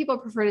why do people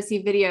prefer to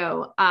see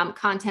video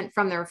content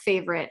from their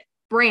favorite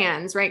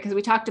brands, right? Because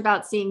we talked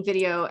about seeing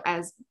video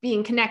as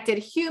being connected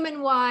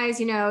human-wise,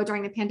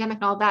 during the pandemic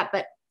and all that,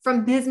 but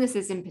from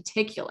businesses in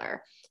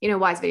particular,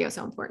 why is video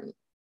so important?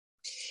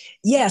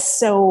 Yes.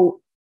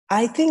 So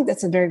I think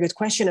that's a very good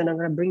question. And I'm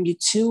going to bring you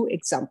two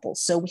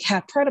examples. So we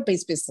have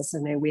product-based businesses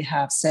and then we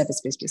have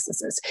service-based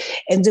businesses.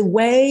 And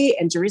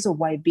the reason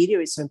why video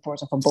is so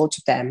important for both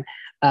of them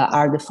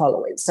are the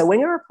following. So when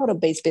you're a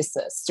product-based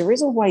business, the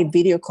reason why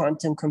video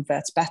content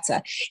converts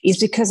better is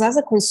because as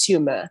a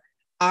consumer,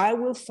 I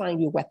will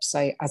find your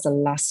website as the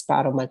last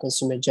part of my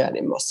consumer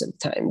journey most of the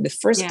time. The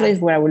first place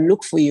where I will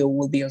look for you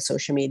will be on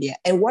social media.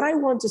 And what I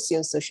want to see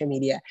on social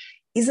media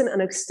isn't an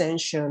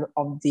extension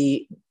of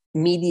the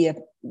media,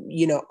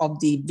 of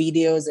the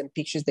videos and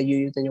pictures that you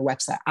use on your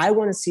website. I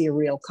want to see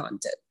real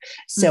content.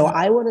 So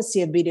I want to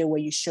see a video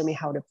where you show me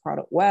how the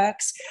product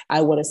works.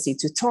 I want to see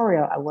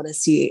tutorial. I want to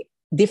see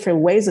different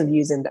ways of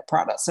using the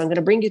product. So I'm going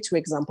to bring you two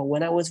examples.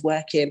 When I was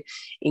working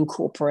in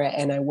corporate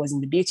and I was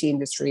in the beauty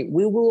industry,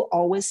 we will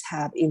always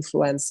have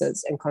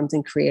influencers and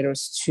content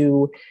creators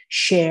to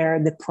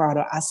share the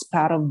product as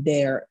part of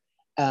their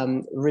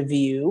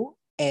review.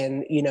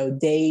 And,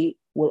 they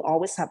will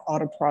always have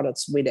other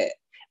products with it,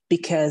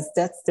 because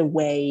that's the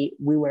way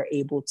we were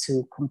able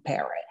to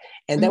compare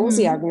it. And that was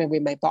the argument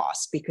with my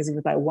boss, because he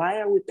was like, why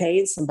are we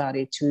paying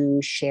somebody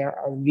to share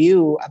a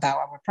review about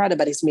our product,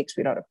 but it's mixed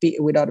with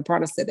other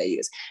products that they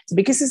use? So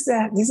because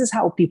this is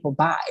how people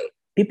buy.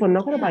 People are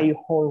not going to buy your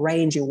whole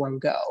range in one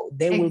go.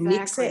 They will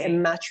mix it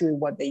and match with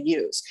what they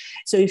use.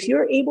 So if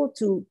you're able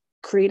to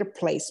create a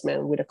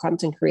placement with a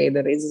content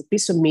creator that is a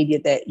piece of media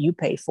that you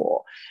pay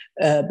for,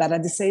 but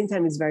at the same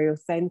time is very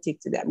authentic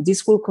to them,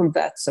 this will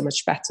convert so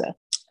much better.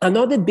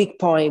 Another big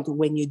point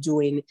when you're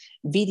doing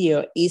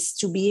video is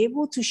to be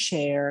able to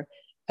share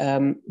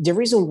the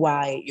reason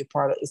why your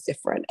product is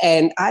different.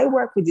 And I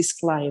worked with this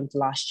client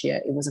last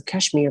year. It was a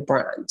cashmere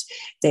brand.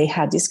 They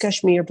had this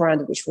cashmere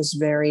brand, which was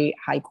very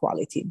high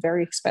quality,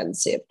 very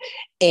expensive.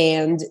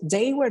 And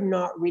they were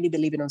not really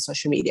believing on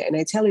social media. And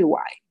I tell you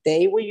why.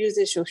 They were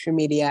using social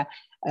media,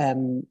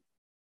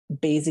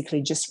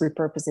 basically just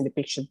repurposing the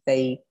picture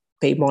they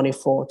pay money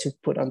for to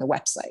put on the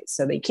website.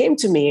 So they came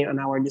to me on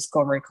our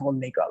discovery call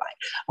and they go like,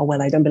 oh, well,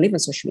 I don't believe in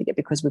social media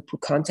because we put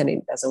content in,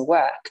 it doesn't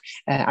work.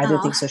 I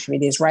don't think social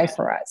media is right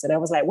for us. And I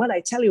was like, well,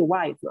 I tell you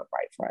why it's not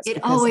right for us.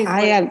 It always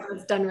works when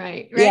it's done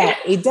right? Yeah,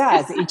 it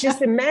does. It's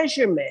just the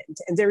measurement,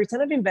 and the return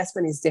of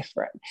investment is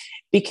different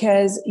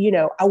because,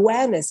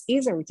 awareness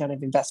is a return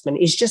of investment.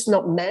 It's just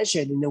not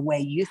measured in the way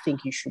you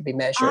think you should be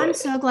measured. I'm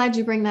so glad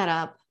you bring that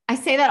up. I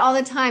say that all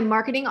the time.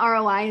 Marketing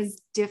ROI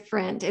is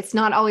different. It's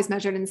not always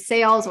measured in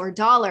sales or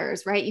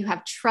dollars, right? You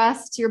have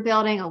trust you're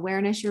building,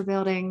 awareness you're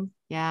building.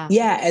 Yeah.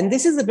 Yeah. And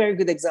this is a very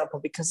good example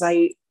because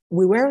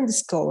we were on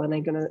this call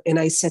and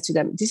I said to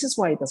them, this is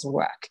why it doesn't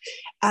work.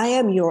 I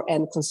am your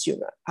end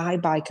consumer. I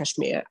buy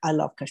cashmere. I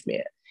love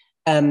cashmere.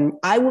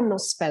 I will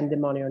not spend the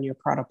money on your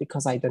product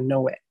because I don't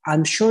know it.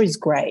 I'm sure it's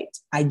great.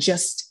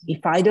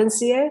 If I don't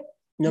see it,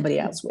 nobody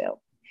else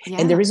will. Yeah.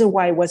 And the reason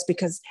why was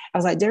because I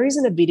was like, there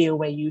isn't a video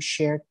where you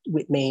shared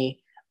with me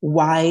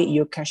why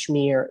your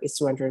cashmere is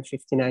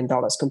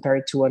 $259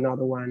 compared to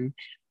another one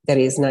that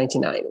is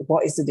 $99.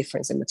 What is the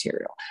difference in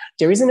material?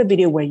 There isn't a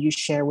video where you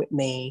share with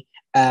me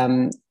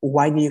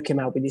why do you come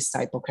out with this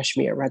type of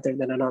cashmere rather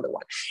than another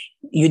one.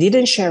 You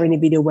didn't share any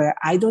video where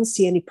I don't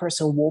see any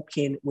person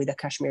walking with a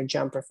cashmere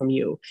jumper from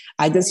you.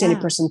 I don't see any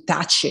person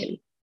touching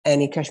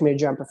any cashmere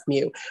jumper from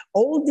you.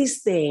 All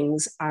these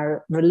things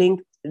are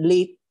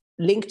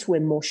linked to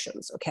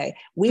emotions, okay?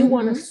 We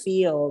want to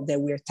feel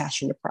that we're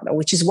touching the product,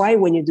 which is why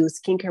when you do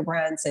skincare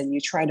brands and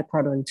you try the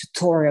product in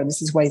tutorial,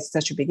 this is why it's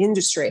such a big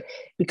industry,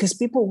 because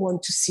people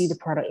want to see the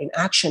product in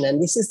action.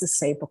 And this is the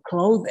same for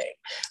clothing.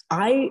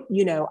 I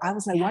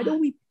was like, why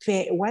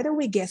don't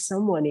we get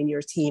someone in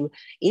your team,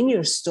 in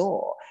your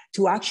store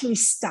to actually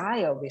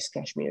style this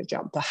cashmere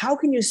jumper? How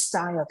can you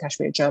style a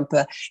cashmere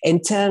jumper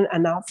and turn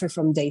an outfit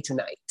from day to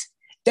night?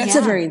 That's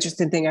a very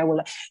interesting thing.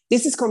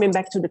 This is coming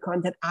back to the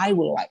content I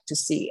would like to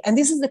see. And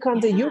this is the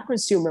content your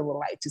consumer would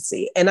like to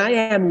see. And I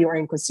am your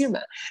end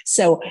consumer.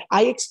 So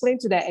I explained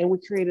to that and we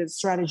created a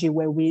strategy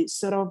where we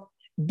sort of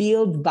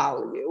build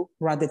value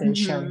rather than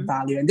sharing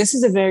value. And this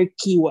is a very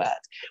key word.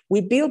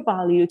 We build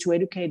value to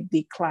educate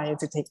the client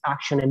to take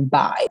action and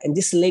buy. And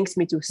this links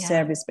me to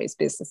service-based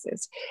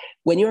businesses.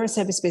 When you're a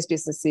service-based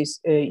businesses,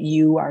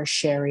 you are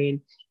sharing,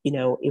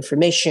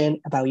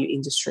 information about your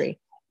industry.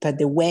 But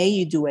the way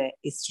you do it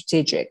is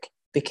strategic,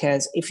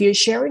 because if you're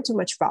sharing too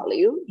much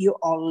value, you're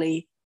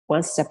only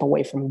one step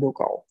away from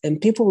Google.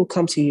 And people will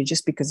come to you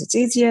just because it's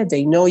easier.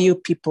 They know you,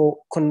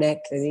 people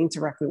connect and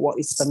interact with what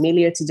is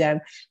familiar to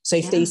them. So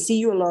if they see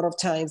you a lot of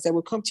times, they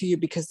will come to you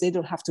because they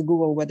don't have to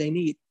Google what they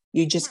need.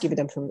 You just give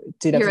them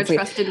to them. You're a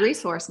trusted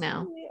resource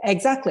now.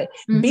 Exactly.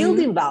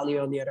 Building value,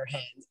 on the other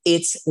hand,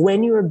 it's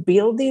when you're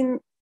building,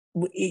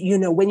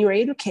 when you're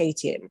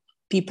educating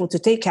people to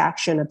take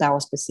action about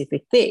a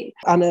specific thing.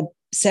 On a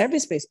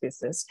service-based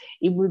business,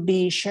 it would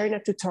be sharing a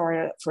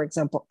tutorial, for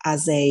example,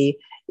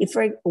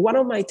 one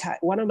of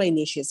my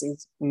niches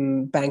is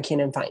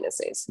banking and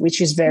finances, which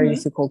is very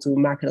difficult to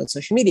market on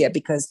social media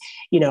because,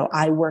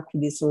 I work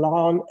with this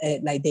loan,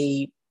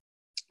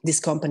 this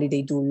company,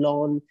 they do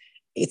loan.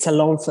 It's a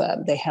loan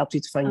firm. They help you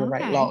to find your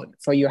right loan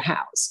for your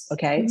house.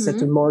 Okay. So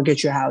to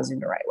mortgage your house in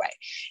the right way.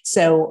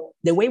 So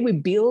the way we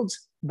build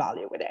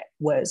value with it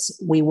was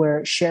we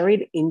were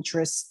sharing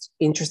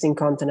interesting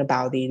content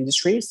about the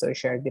industry. So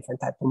sharing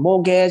different type of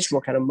mortgage,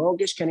 what kind of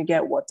mortgage can you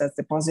get? What does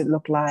deposit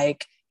look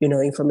like?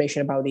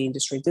 Information about the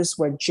industry. This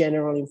were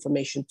general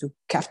information to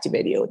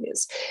captivate the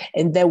audience.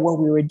 And then what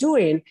we were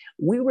doing,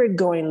 we were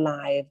going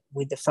live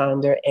with the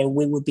founder and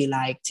we would be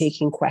like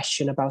taking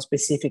question about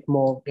specific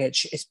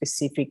mortgage, a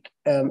specific,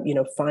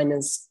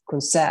 finance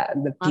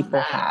concern that people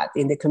had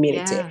in the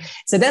community. Yeah.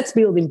 So that's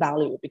building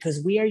value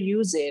because we are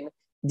using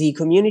the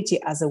community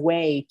as a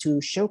way to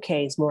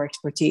showcase more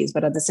expertise,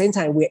 but at the same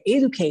time, we're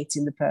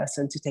educating the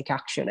person to take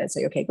action and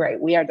say, okay,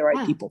 great, we are the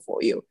right people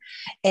for you.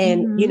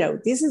 And,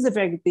 this is a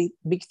very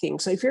big thing.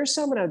 So if you're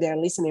someone out there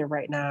listening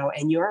right now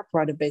and you're a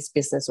product-based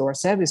business or a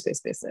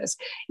service-based business,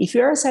 if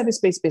you're a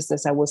service-based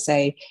business, I will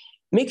say,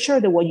 make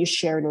sure that what you're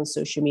sharing on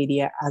social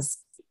media as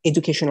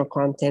educational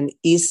content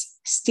is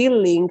still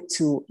linked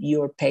to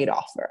your paid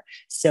offer.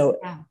 So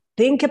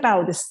think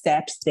about the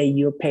steps that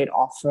your paid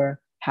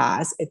offer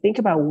has, and think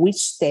about which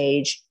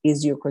stage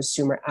is your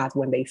consumer at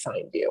when they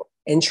find you,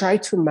 and try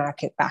to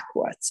market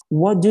backwards.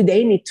 What do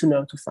they need to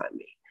know to find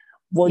me?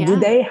 What do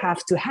they have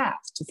to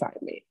find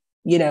me?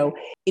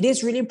 It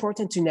is really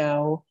important to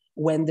know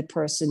when the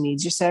person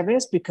needs your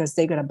service because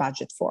they're going to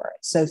budget for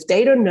it. So if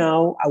they don't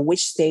know at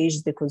which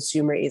stage the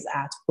consumer is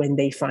at when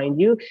they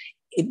find you,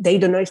 they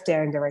don't know if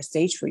they're in the right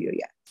stage for you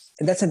yet.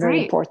 And that's a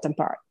very important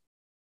part.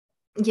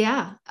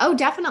 Yeah. Oh,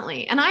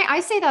 definitely. And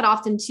I say that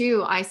often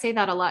too. I say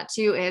that a lot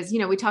too, is,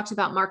 we talked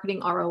about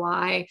marketing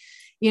ROI,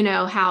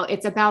 how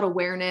it's about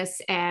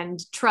awareness and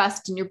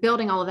trust, and you're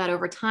building all of that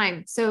over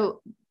time.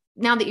 So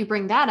now that you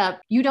bring that up,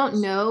 you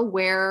don't know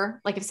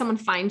where, like if someone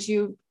finds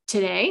you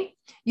today,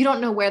 you don't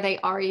know where they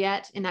are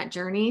yet in that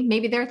journey.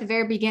 Maybe they're at the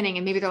very beginning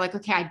and maybe they're like,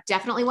 okay, I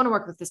definitely want to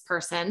work with this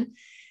person.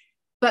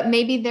 But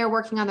maybe they're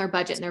working on their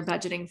budget and they're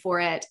budgeting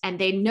for it. And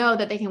they know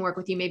that they can work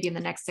with you maybe in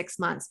the next 6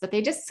 months, but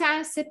they just kind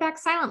of sit back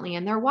silently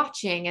and they're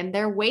watching and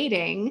they're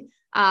waiting.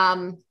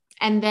 And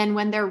then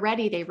when they're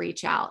ready, they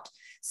reach out.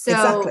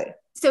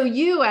 So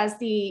you as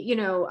the,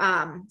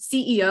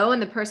 CEO and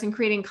the person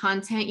creating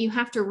content, you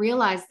have to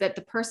realize that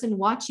the person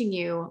watching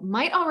you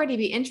might already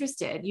be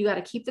interested. You got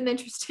to keep them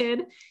interested.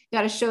 You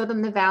got to show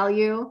them the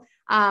value.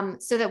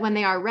 So that when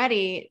they are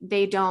ready,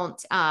 they don't,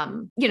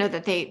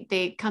 that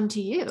they come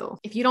to you.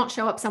 If you don't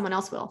show up, someone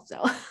else will.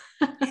 So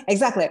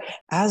exactly.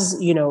 As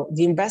the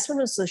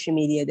investment on social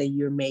media that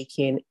you're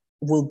making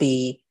will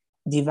be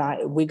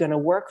we're going to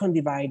work on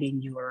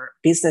dividing your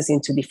business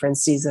into different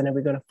seasons, and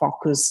we're going to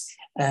focus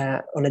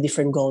on a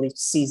different goal each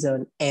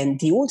season. And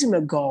the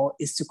ultimate goal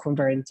is to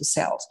convert into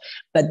sales.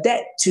 But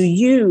that to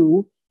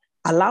you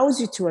allows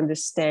you to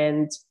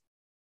understand,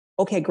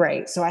 okay,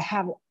 great. So I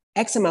have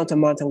X amount of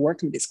month of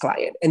working with this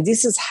client, and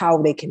this is how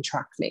they can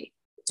track me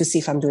to see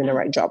if I'm doing the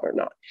right job or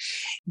not.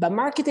 But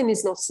marketing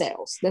is not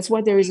sales. That's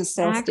why there is a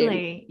sales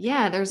team.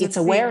 Yeah, it's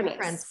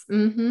awareness.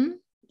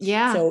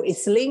 Yeah. So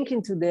it's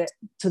linking to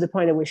the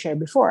point that we shared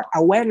before.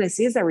 Awareness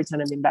is a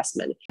return on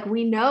investment.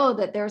 We know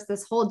that there's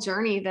this whole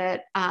journey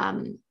that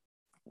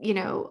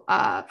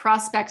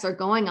prospects are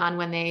going on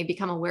when they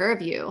become aware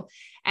of you,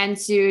 and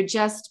to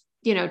just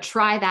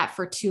try that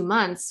for 2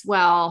 months.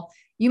 Well,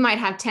 you might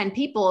have 10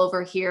 people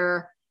over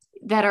here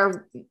that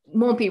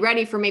won't be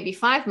ready for maybe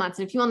 5 months.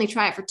 And if you only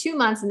try it for 2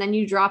 months and then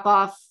you drop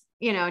off,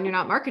 and you're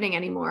not marketing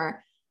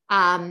anymore,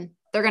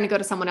 they're going to go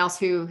to someone else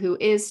who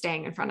is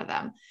staying in front of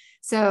them.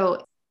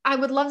 So I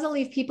would love to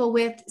leave people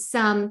with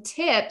some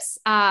tips,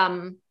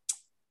 that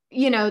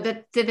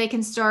they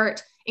can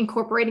start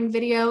incorporating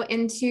video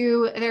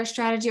into their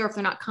strategy, or if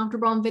they're not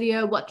comfortable on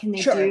video, what can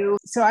they do?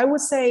 So I would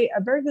say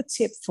a very good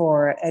tip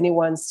for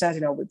anyone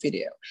starting out with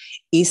video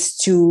is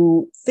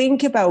to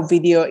think about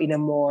video in a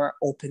more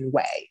open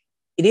way.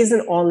 It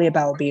isn't only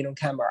about being on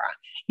camera.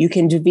 You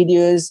can do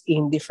videos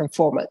in different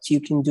formats.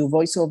 You can do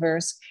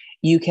voiceovers.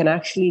 You can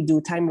actually do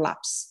time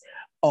lapse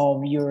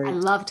of your I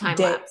love time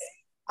lapse.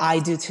 I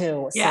do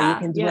too. So you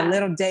can do a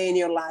little day in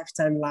your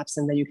lifetime lapse,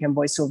 and then you can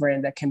voice over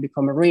and that can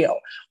become a reel.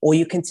 Or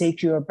you can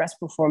take your best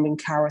performing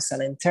carousel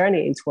and turn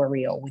it into a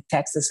reel with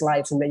text and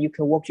slides, and then you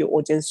can walk your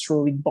audience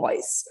through with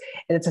voice.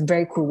 And it's a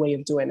very cool way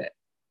of doing it,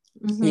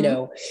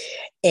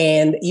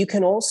 And you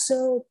can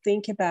also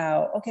think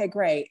about, okay,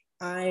 great.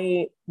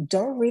 I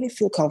don't really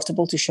feel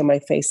comfortable to show my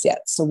face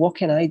yet. So what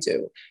can I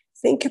do?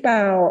 Think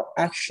about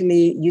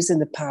actually using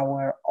the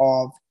power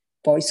of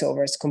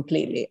voiceovers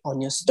completely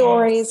on your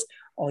stories,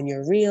 on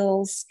your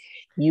reels.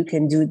 You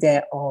can do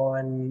that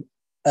on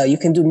You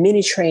can do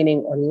mini training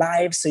on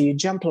live. So you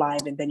jump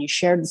live and then you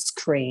share the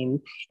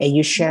screen and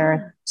you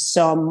share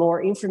some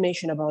more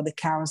information about the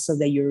carousel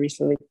that you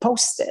recently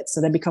posted. So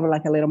that becomes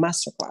like a little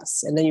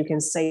masterclass. And then you can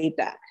save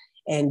that.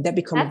 And that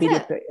becomes a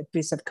video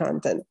piece of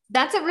content.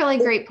 That's a really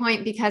great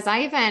point, because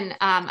I even,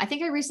 I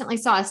think I recently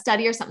saw a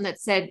study or something that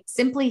said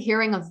simply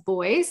hearing a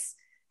voice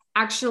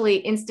actually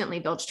instantly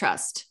builds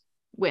trust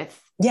with,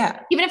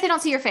 even if they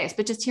don't see your face,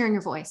 but just hearing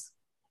your voice.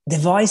 The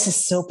voice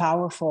is so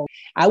powerful.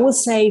 I will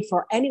say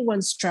for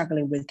anyone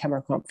struggling with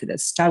camera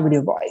confidence, start with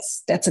your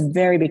voice. That's a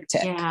very big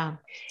tip. Yeah.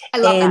 I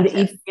love that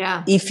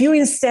tip. If you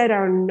instead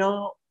are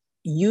not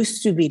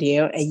used to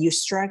video and you're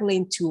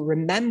struggling to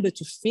remember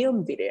to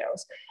film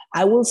videos,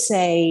 I will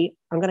say,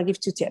 I'm going to give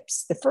 2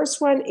 tips. The first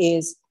one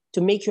is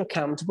to make you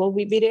accountable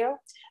with video.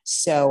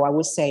 So I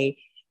would say,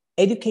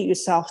 educate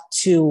yourself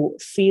to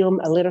film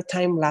a little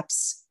time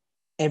lapse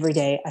every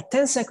day, a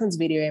 10 seconds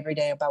video every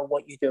day about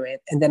what you're doing.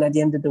 And then at the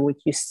end of the week,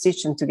 you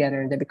stitch them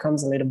together and that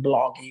becomes a little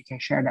blog and you can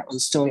share that on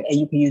story and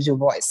you can use your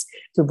voice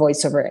to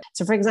voice over it.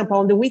 So for example,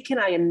 on the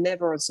weekend, I am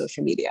never on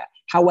social media.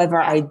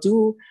 However, I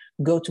do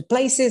go to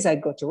places, I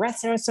go to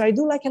restaurants. So I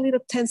do like a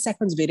little 10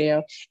 seconds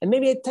video and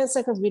maybe a 10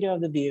 seconds video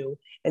of the view.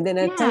 And then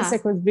a 10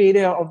 seconds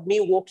video of me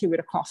walking with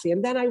a coffee.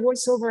 And then I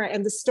voice over it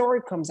and the story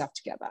comes up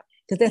together.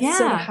 Because that's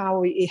sort of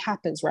how it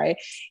happens, right?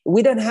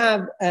 We don't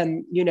have,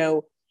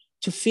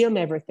 to film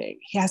everything.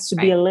 It has to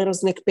be a little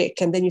sneak peek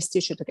and then you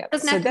stitch it together.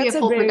 It doesn't have to be a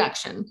full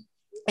production.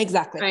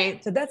 Exactly.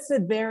 Right. So that's the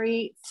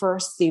very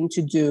first thing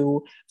to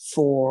do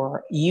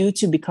for you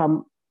to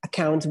become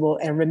accountable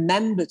and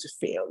remember to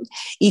film.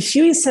 If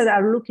you instead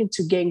are looking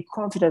to gain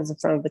confidence in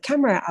front of the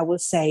camera, I will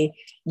say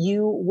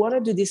you want to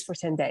do this for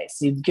 10 days.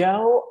 You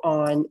go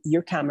on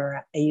your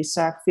camera and you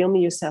start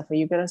filming yourself and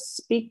you're going to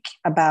speak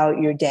about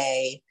your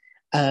day,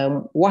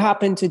 what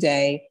happened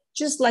today,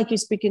 just like you're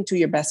speaking to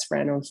your best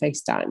friend on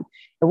FaceTime.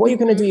 And what you're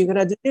going to do, you're going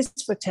to do this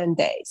for 10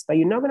 days, but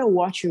you're not going to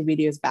watch your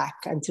videos back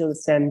until the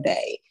same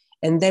day.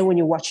 And then when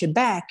you watch it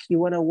back, you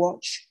want to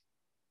watch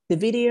the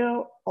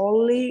video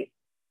only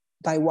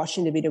by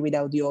watching the video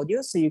without the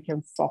audio. So you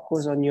can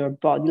focus on your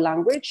body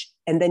language.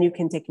 And then you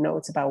can take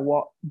notes about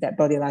what that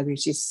body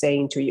language is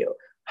saying to you.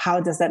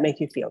 How does that make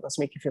you feel? Does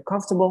it make you feel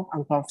comfortable,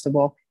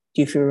 uncomfortable?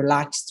 Do you feel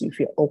relaxed? Do you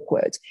feel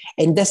awkward?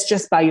 And that's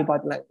just by your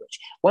body language.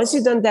 Once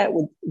you've done that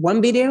with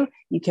one video,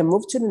 you can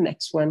move to the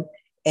next one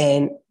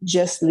and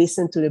just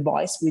listen to the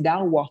voice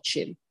without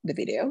watching the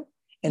video.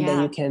 And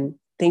then you can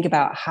think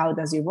about how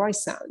does your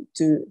voice sound?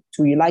 Do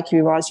you like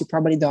your voice? You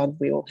probably don't.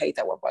 We all hate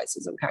our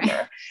voices on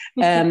camera.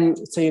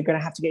 So you're going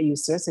to have to get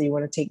used to it. So you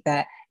want to take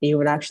that and you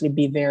would actually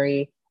be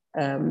very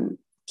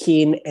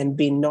keen and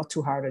be not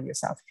too hard on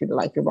yourself. If you don't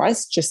like your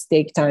voice, just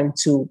take time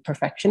to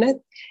perfection it.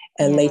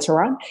 And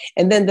later on.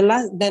 And then the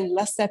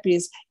last step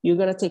is you're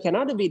going to take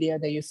another video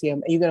that you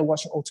film and you're going to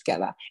watch it all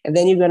together. And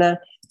then you're going to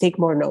take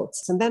more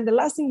notes. And then the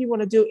last thing you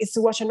want to do is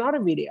to watch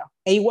another video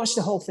and you watch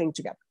the whole thing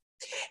together.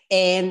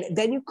 And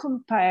then you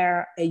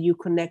compare and you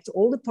connect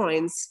all the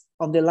points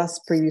of the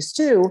previous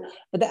 2,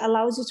 but that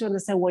allows you to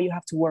understand what you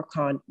have to work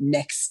on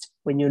next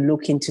when you're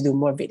looking to do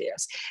more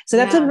videos. So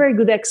that's a very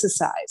good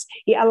exercise.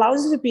 It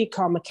allows you to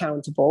become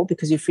accountable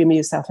because you film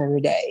yourself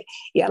every day.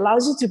 It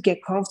allows you to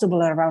get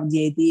comfortable around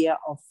the idea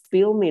of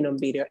filming on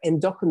video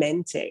and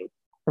documenting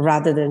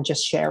rather than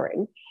just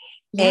sharing.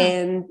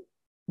 And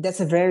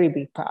that's a very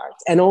big part.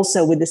 And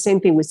also with the same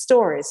thing with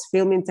stories,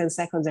 filming 10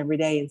 seconds every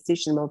day and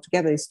stitching them all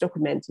together is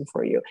documenting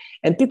for you.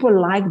 And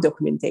people like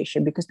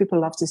documentation because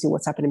people love to see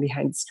what's happening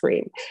behind the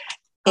screen.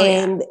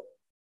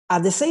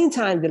 At the same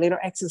time, the little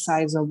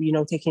exercise of,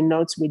 taking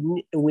notes with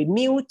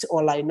mute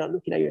or like not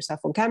looking at yourself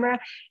on camera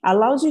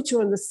allows you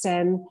to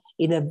understand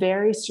in a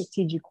very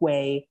strategic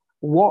way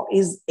what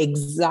is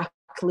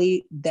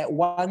exactly that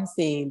one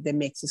thing that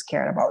makes you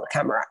scared about the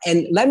camera.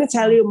 And let me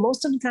tell you,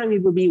 most of the time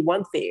it will be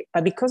one thing,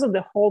 but because of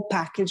the whole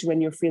package when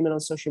you're filming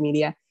on social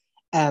media,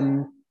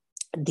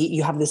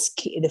 you have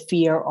the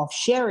fear of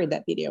sharing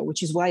that video,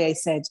 which is why I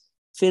said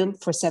film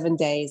for 7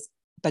 days,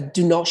 but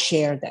do not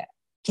share that.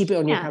 Keep it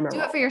on your camera.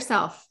 Do it for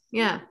yourself.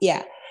 Yeah.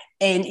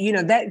 And,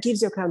 that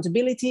gives you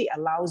accountability,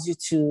 allows you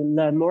to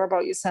learn more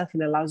about yourself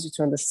and allows you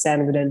to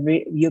understand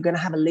that you're going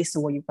to have a list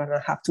of what you're going to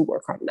have to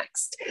work on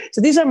next. So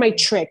these are my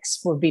tricks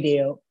for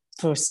video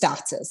for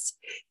starters.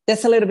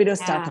 That's a little bit of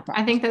starter part.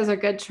 I think those are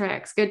good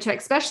tricks,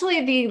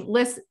 especially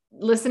the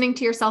listening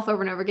to yourself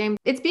over and over again.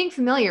 It's being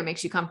familiar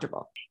makes you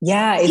comfortable.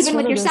 Yeah. It's even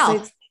with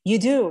yourself. You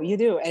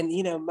do. And,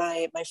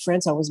 my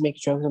friends always make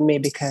jokes with me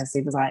because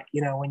it was like,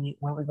 when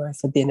we're going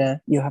for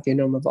dinner, you have your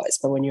normal voice,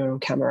 but when you're on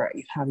camera,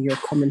 you have your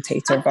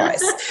commentator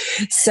voice.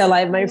 So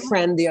like my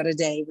friend the other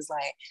day was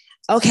like,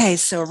 okay,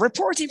 so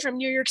reporting from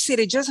New York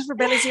City, Joseph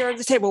Rubelli's here on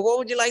the table. What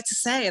would you like to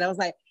say? And I was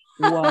like,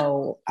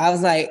 whoa. I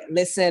was like,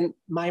 listen,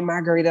 my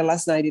margarita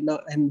last night did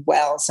not end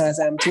well. So as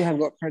I'm too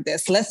hungover for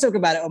this, let's talk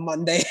about it on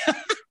Monday.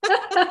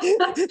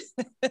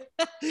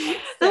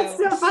 That's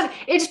so funny.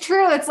 It's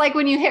true. It's like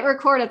when you hit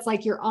record, it's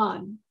like you're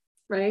on,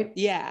 right?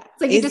 Yeah.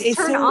 It's like you just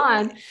turn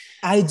on.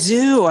 I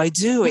do. Yeah, It's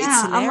hilarious.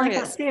 I'm like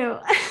that too.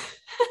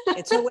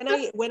 And so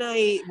when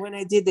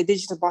I did the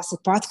Digital Boss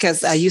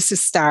podcast, I used to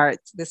start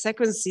the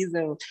second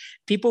season.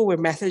 People were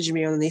messaging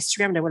me on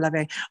Instagram. They were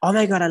like, "Oh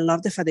my God, I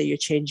love the fact that you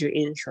changed your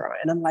intro."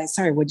 And I'm like,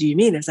 "Sorry, what do you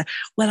mean?" I was like,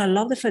 "Well, I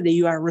love the fact that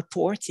you are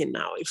reporting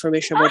now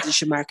information about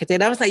digital marketing."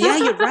 And I was like, "Yeah,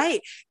 you're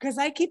right," because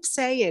I keep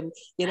saying,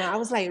 I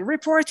was like,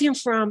 reporting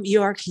from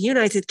York,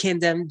 United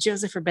Kingdom,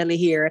 Joseph Rebelli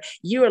here.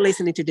 You are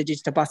listening to the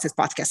Digital Bosses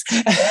podcast.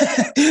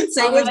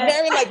 So it was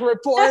very like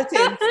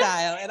reporting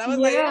style, and I was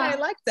like, "Yeah, I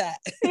like that."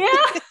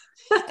 Yeah.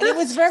 And it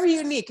was very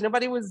unique.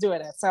 Nobody was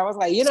doing it. So I was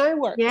like, it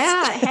works.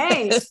 Yeah.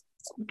 Hey,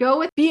 go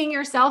with being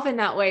yourself in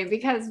that way,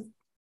 because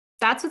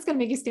that's what's going to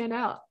make you stand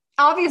out.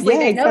 Obviously,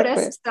 they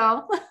noticed.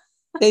 So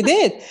they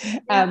did.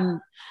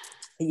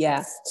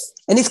 Yeah.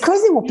 And it's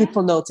crazy what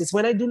people notice.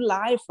 When I do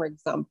live, for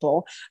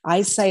example,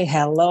 I say,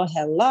 hello,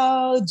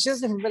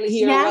 Joseph Rebelli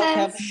here,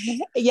 welcome.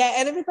 Yeah,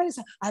 and everybody's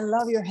like, I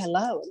love your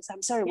hello. So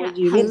I'm sorry, what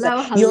do you mean?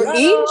 Your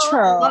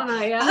intro.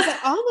 I was like,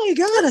 oh my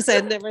God. I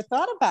said, I never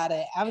thought about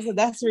it. I was like,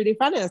 that's really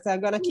funny. So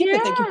I'm going to keep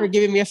it. Thank you for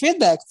giving me a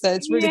feedback. So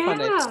it's really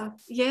funny.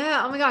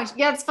 Yeah. Oh my gosh.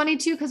 Yeah, it's funny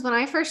too, because when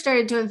I first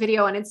started doing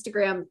video on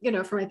Instagram,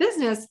 for my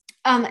business,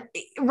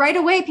 right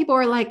away people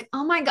were like,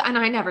 oh my God. And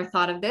I never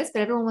thought of this,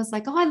 but everyone was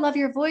like, oh, I love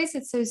your voice.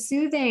 It's so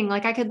soothing.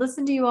 Like I could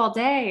listen to you all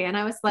day. And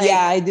I was like,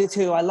 yeah, I do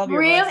too. I love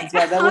your voice as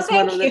well. That was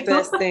one of the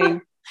best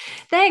things.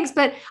 Thanks.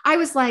 But I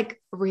was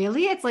like,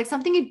 really? It's like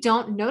something you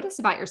don't notice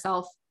about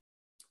yourself,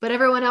 but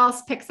everyone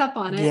else picks up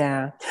on it.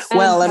 Yeah.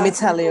 Well, let me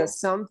tell you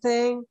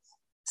something.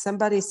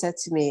 Somebody said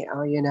to me,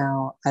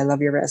 oh, I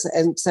love your voice.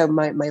 And so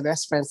my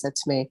best friend said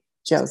to me,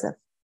 Joseph,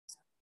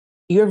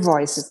 your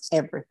voice is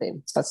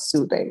everything but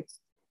soothing.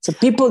 So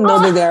people know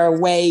that they're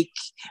awake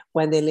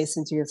when they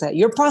listen to you. Say,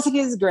 your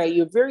podcast is great.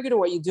 You're very good at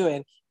what you're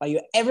doing, but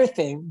you're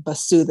everything but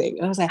soothing.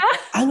 And I was like,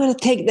 I'm going to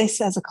take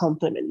this as a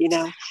compliment.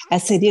 I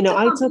said,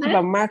 I talk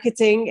about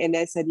marketing, and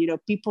I said,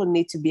 people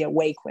need to be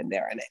awake when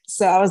they're in it.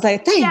 So I was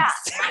like, thanks. Yeah.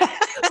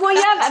 Well,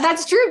 yeah,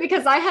 that's true,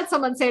 because I had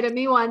someone say to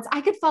me once,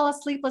 I could fall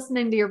asleep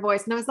listening to your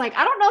voice. And I was like,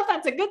 I don't know if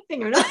that's a good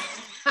thing or not.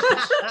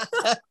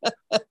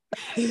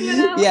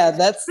 Yeah,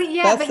 that's but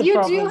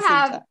you do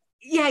have sometimes.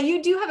 Yeah,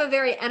 you do have a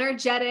very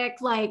energetic,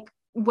 like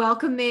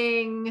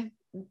welcoming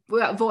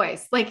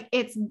voice. Like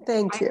it's,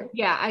 thank you.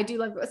 Yeah, I do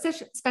love it,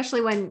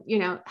 especially when,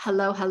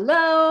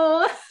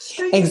 hello.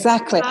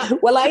 Exactly.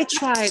 Well, I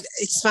tried.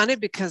 It's funny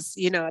because,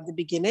 at the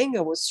beginning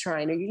I was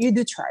trying, you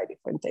do try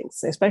different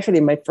things, especially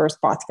in my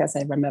first podcast.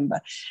 I remember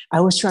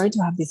I was trying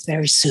to have this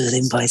very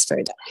soothing voice.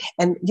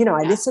 And,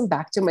 I listened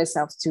back to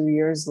myself 2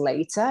 years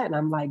later and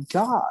I'm like,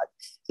 God,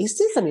 is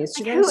this an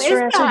Instagram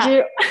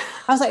strategy?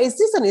 I was like, is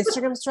this an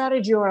Instagram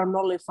strategy or an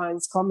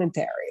OnlyFans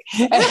commentary?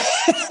 I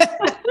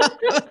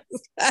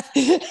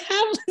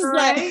was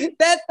like,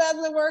 that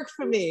doesn't work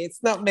for me.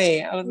 It's not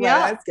me. I was like,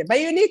 that's good.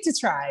 But you need to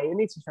try. And,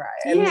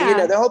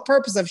 the whole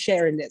purpose of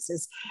sharing this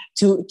is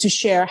to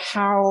share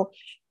how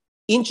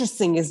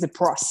interesting is the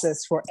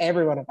process for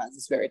every one of us.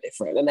 Is very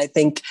different. And I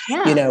think,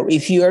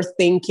 if you're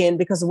thinking,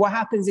 because what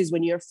happens is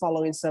when you're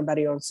following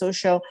somebody on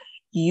social,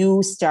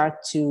 you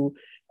start to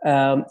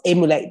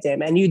emulate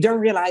them and you don't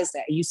realize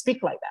that you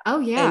speak like that. Oh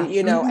yeah.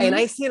 And, and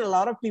I see a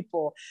lot of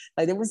people,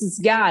 like there was this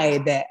guy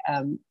that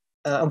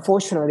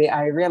unfortunately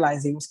I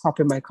realized he was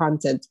copying my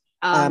content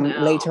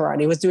later on.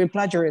 He was doing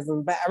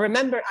plagiarism, but I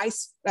remember I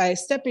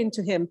stepped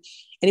into him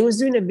and he was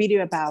doing a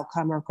video about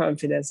camera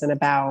confidence and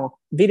about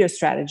video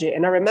strategy.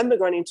 And I remember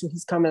going into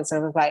his comments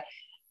and I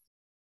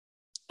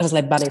was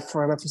like, buddy,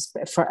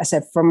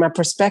 from a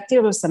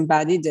perspective of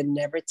somebody that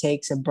never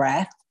takes a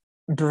breath,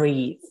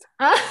 breathe.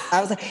 I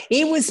was like,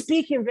 he was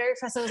speaking very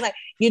fast. I was like,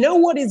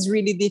 what is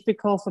really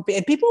difficult for people?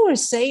 And people were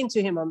saying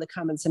to him on the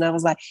comments, and I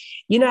was like,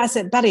 I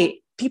said,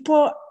 buddy,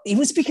 he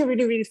was speaking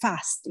really, really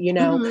fast, and,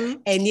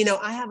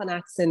 I have an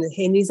accent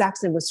and his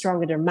accent was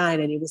stronger than mine.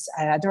 And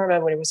I don't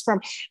remember where he was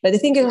from, but the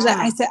thing is,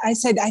 I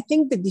said, I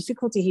think the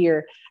difficulty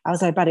here, I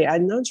was like, buddy,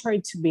 I'm not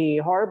trying to be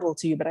horrible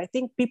to you, but I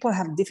think people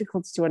have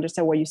difficulty to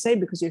understand what you say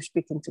because you're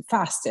speaking too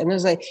fast. And I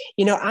was like,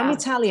 I'm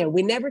Italian.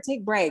 We never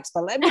take breaks,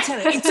 but let me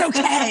tell you, it's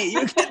okay.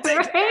 You can take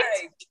a break.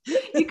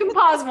 You can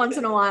pause once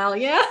in a while.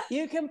 Yeah.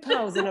 You can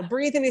pause, and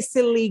breathing is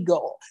still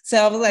legal. So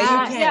I was like,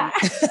 you can. Yeah.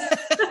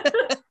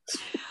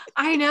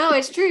 I know,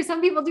 it's true.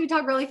 Some people do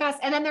talk really fast.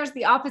 And then there's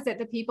the opposite,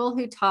 the people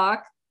who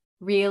talk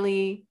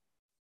really,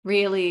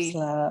 really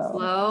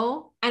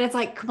slow. And it's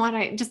like, come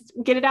on, just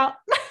get it out.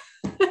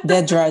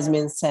 That drives me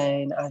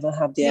insane. I don't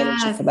have the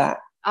energy for that.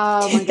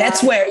 Oh my God.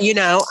 That's where,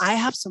 I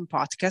have some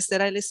podcasts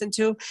that I listen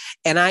to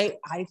and I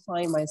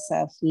find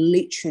myself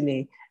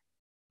literally,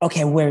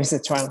 okay, where is the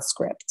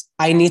transcript?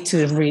 I need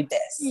to read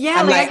this. Yeah.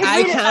 I'm like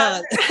I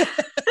can't.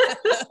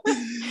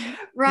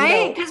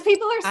 Right? Because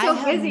people are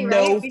so busy,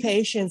 right? No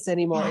patience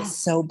anymore. It's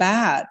so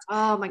bad.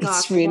 Oh my gosh.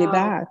 It's really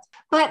bad.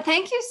 But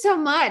thank you so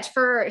much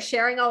for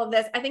sharing all of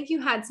this. I think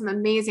you had some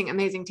amazing,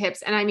 amazing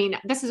tips. And I mean,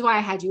 this is why I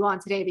had you on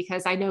today,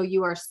 because I know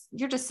you're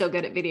just so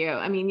good at video.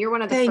 I mean, you're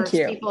one of the first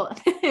people.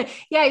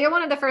 Yeah. You're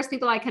one of the first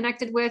people I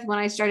connected with when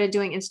I started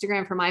doing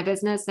Instagram for my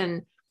business.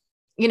 And,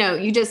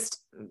 you just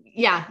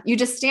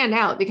stand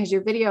out because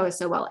your video is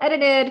so well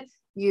edited.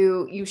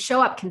 you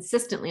show up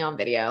consistently on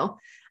video,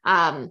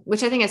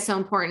 which I think is so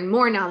important,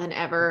 more now than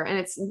ever. And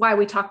it's why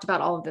we talked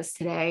about all of this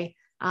today.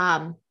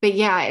 But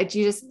yeah,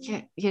 you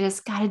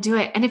just got to do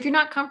it. And if you're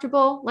not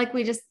comfortable, like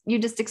you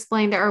just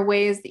explained, there are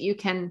ways that you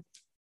can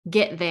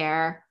get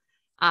there.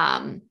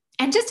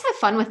 And just have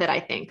fun with it, I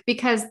think,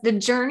 because the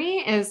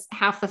journey is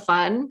half the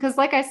fun. Cause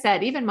like I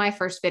said, even my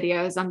first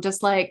videos, I'm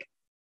just like,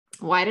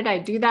 why did I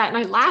do that? And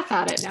I laugh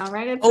at it now,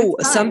 right?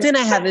 It's something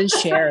I haven't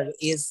shared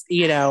is,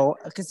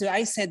 because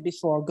I said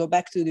before, go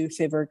back to your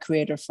favorite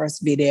creator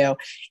first video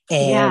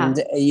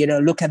and,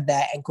 look at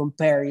that and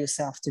compare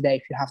yourself today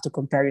if you have to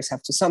compare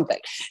yourself to something.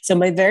 So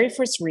my very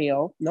first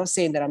reel, not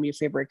saying that I'm your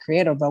favorite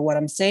creator, but what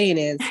I'm saying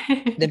is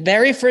the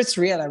very first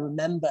reel I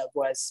remember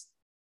was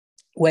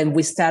when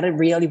we started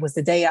reel. It was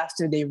the day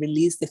after they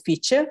released the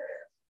feature.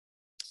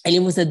 And it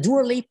was a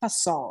Dua Lipa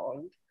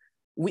song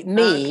with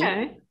me.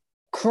 Okay.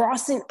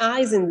 Crossing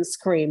eyes in the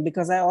screen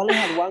because I only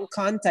had one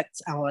contact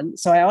on.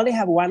 So I only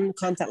have one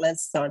contact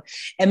lens on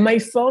and my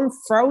phone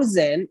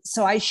frozen.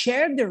 So I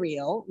shared the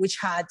reel, which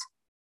had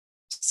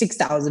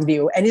 6,000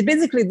 views. And it's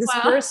basically this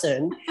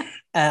person,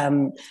 I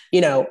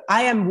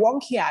am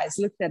wonky eyes,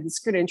 looked at the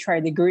screen and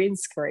tried the green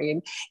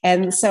screen.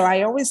 And so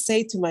I always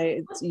say to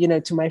my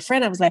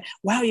friend, I was like,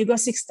 wow, you got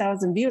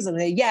 6,000 views. And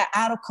I'm like, yeah,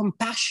 out of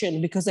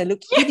compassion because I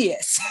look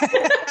hideous.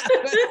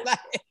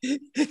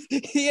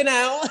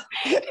 Yeah.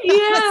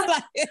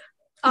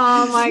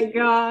 Oh my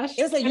gosh.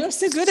 It was like, you're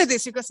so good at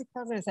this. You got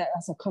 6,000. I said,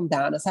 come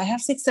down. I said, I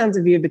have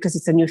 6,000 views because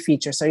it's a new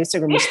feature. So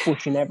Instagram is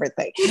pushing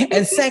everything.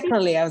 And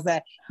secondly, I was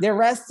like, the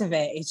rest of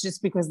it, it's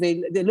just because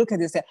they look at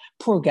this, say,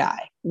 poor guy,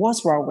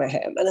 what's wrong with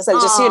him? And I said,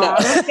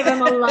 let's give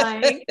him a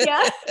like.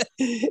 Yeah.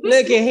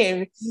 Look at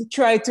him.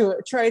 Try to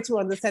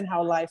understand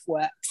how life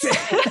works.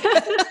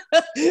 I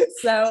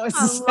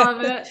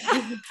love it.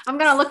 I'm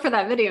going to look for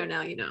that video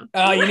now,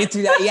 Oh, you need to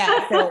do that.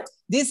 Yeah. So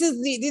this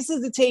is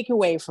the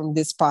takeaway from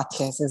this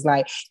podcast is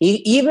like,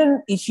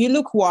 even if you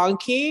look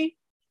wonky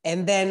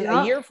and then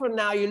a year from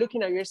now, you're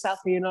looking at yourself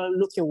and you're not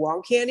looking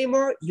wonky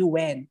anymore, you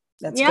win.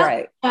 That's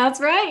great. That's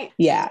right.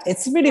 Yeah.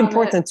 It's really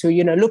important to,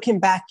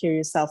 looking back at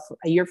yourself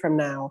a year from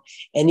now.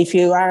 And if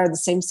you are at the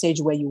same stage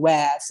where you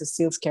were, so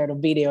still scared of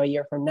video a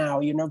year from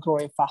now, you're not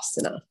growing fast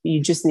enough.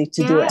 You just need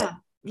to do it.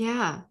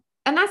 Yeah.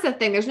 And that's the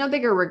thing. There's no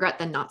bigger regret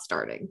than not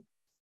starting.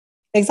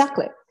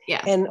 Exactly.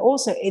 Yeah. And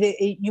also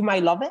you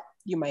might love it,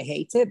 you might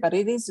hate it, but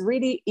it is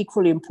really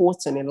equally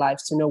important in life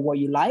to know what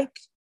you like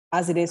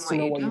as it is to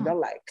know what you don't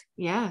like.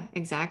 Yeah,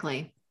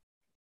 exactly.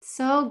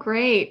 So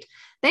great.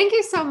 Thank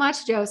you so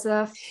much,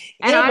 Joseph.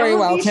 And you're very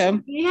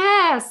welcome.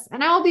 Yes.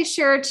 And I will be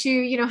sure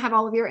to, have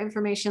all of your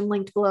information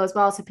linked below as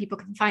well so people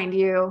can find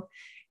you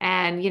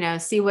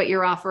and, see what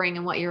you're offering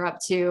and what you're up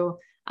to.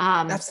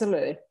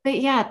 Absolutely. But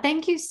yeah,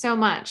 thank you so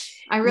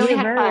much. I really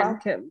had fun. You're very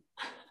welcome.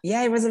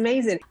 Yeah, it was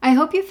amazing. I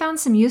hope you found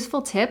some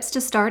useful tips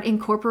to start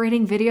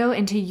incorporating video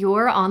into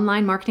your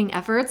online marketing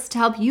efforts to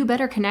help you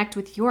better connect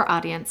with your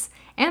audience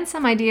and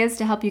some ideas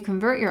to help you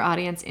convert your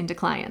audience into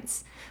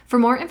clients. For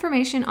more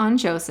information on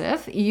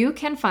Joseph, you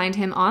can find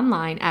him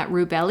online at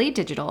Rubelli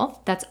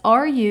Digital. That's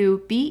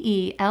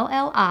RUBELLI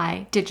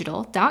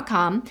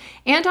digital.com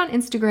and on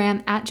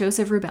Instagram at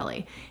Joseph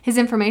Rubelli. His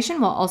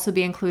information will also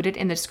be included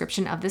in the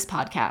description of this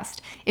podcast.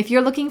 If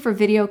you're looking for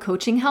video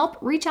coaching help,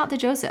 reach out to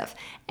Joseph.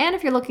 And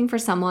if you're looking for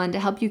someone to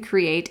help you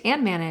create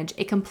and manage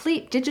a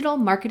complete digital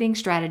marketing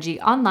strategy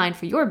online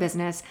for your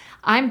business,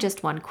 I'm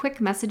just one quick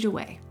message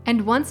away.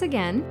 And once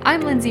again,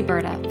 I'm Lindsay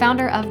Berta,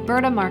 founder of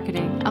Berta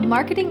Marketing, a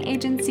marketing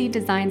agency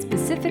designed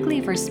specifically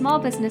for small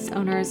business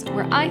owners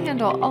where I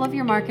handle all of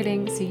your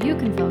marketing so you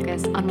can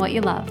focus on what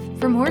you love.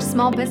 For more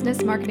small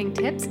business marketing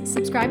tips,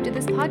 subscribe to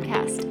this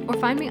podcast or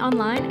find me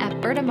online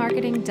at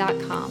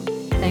bertamarketing.com.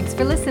 Thanks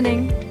for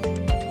listening.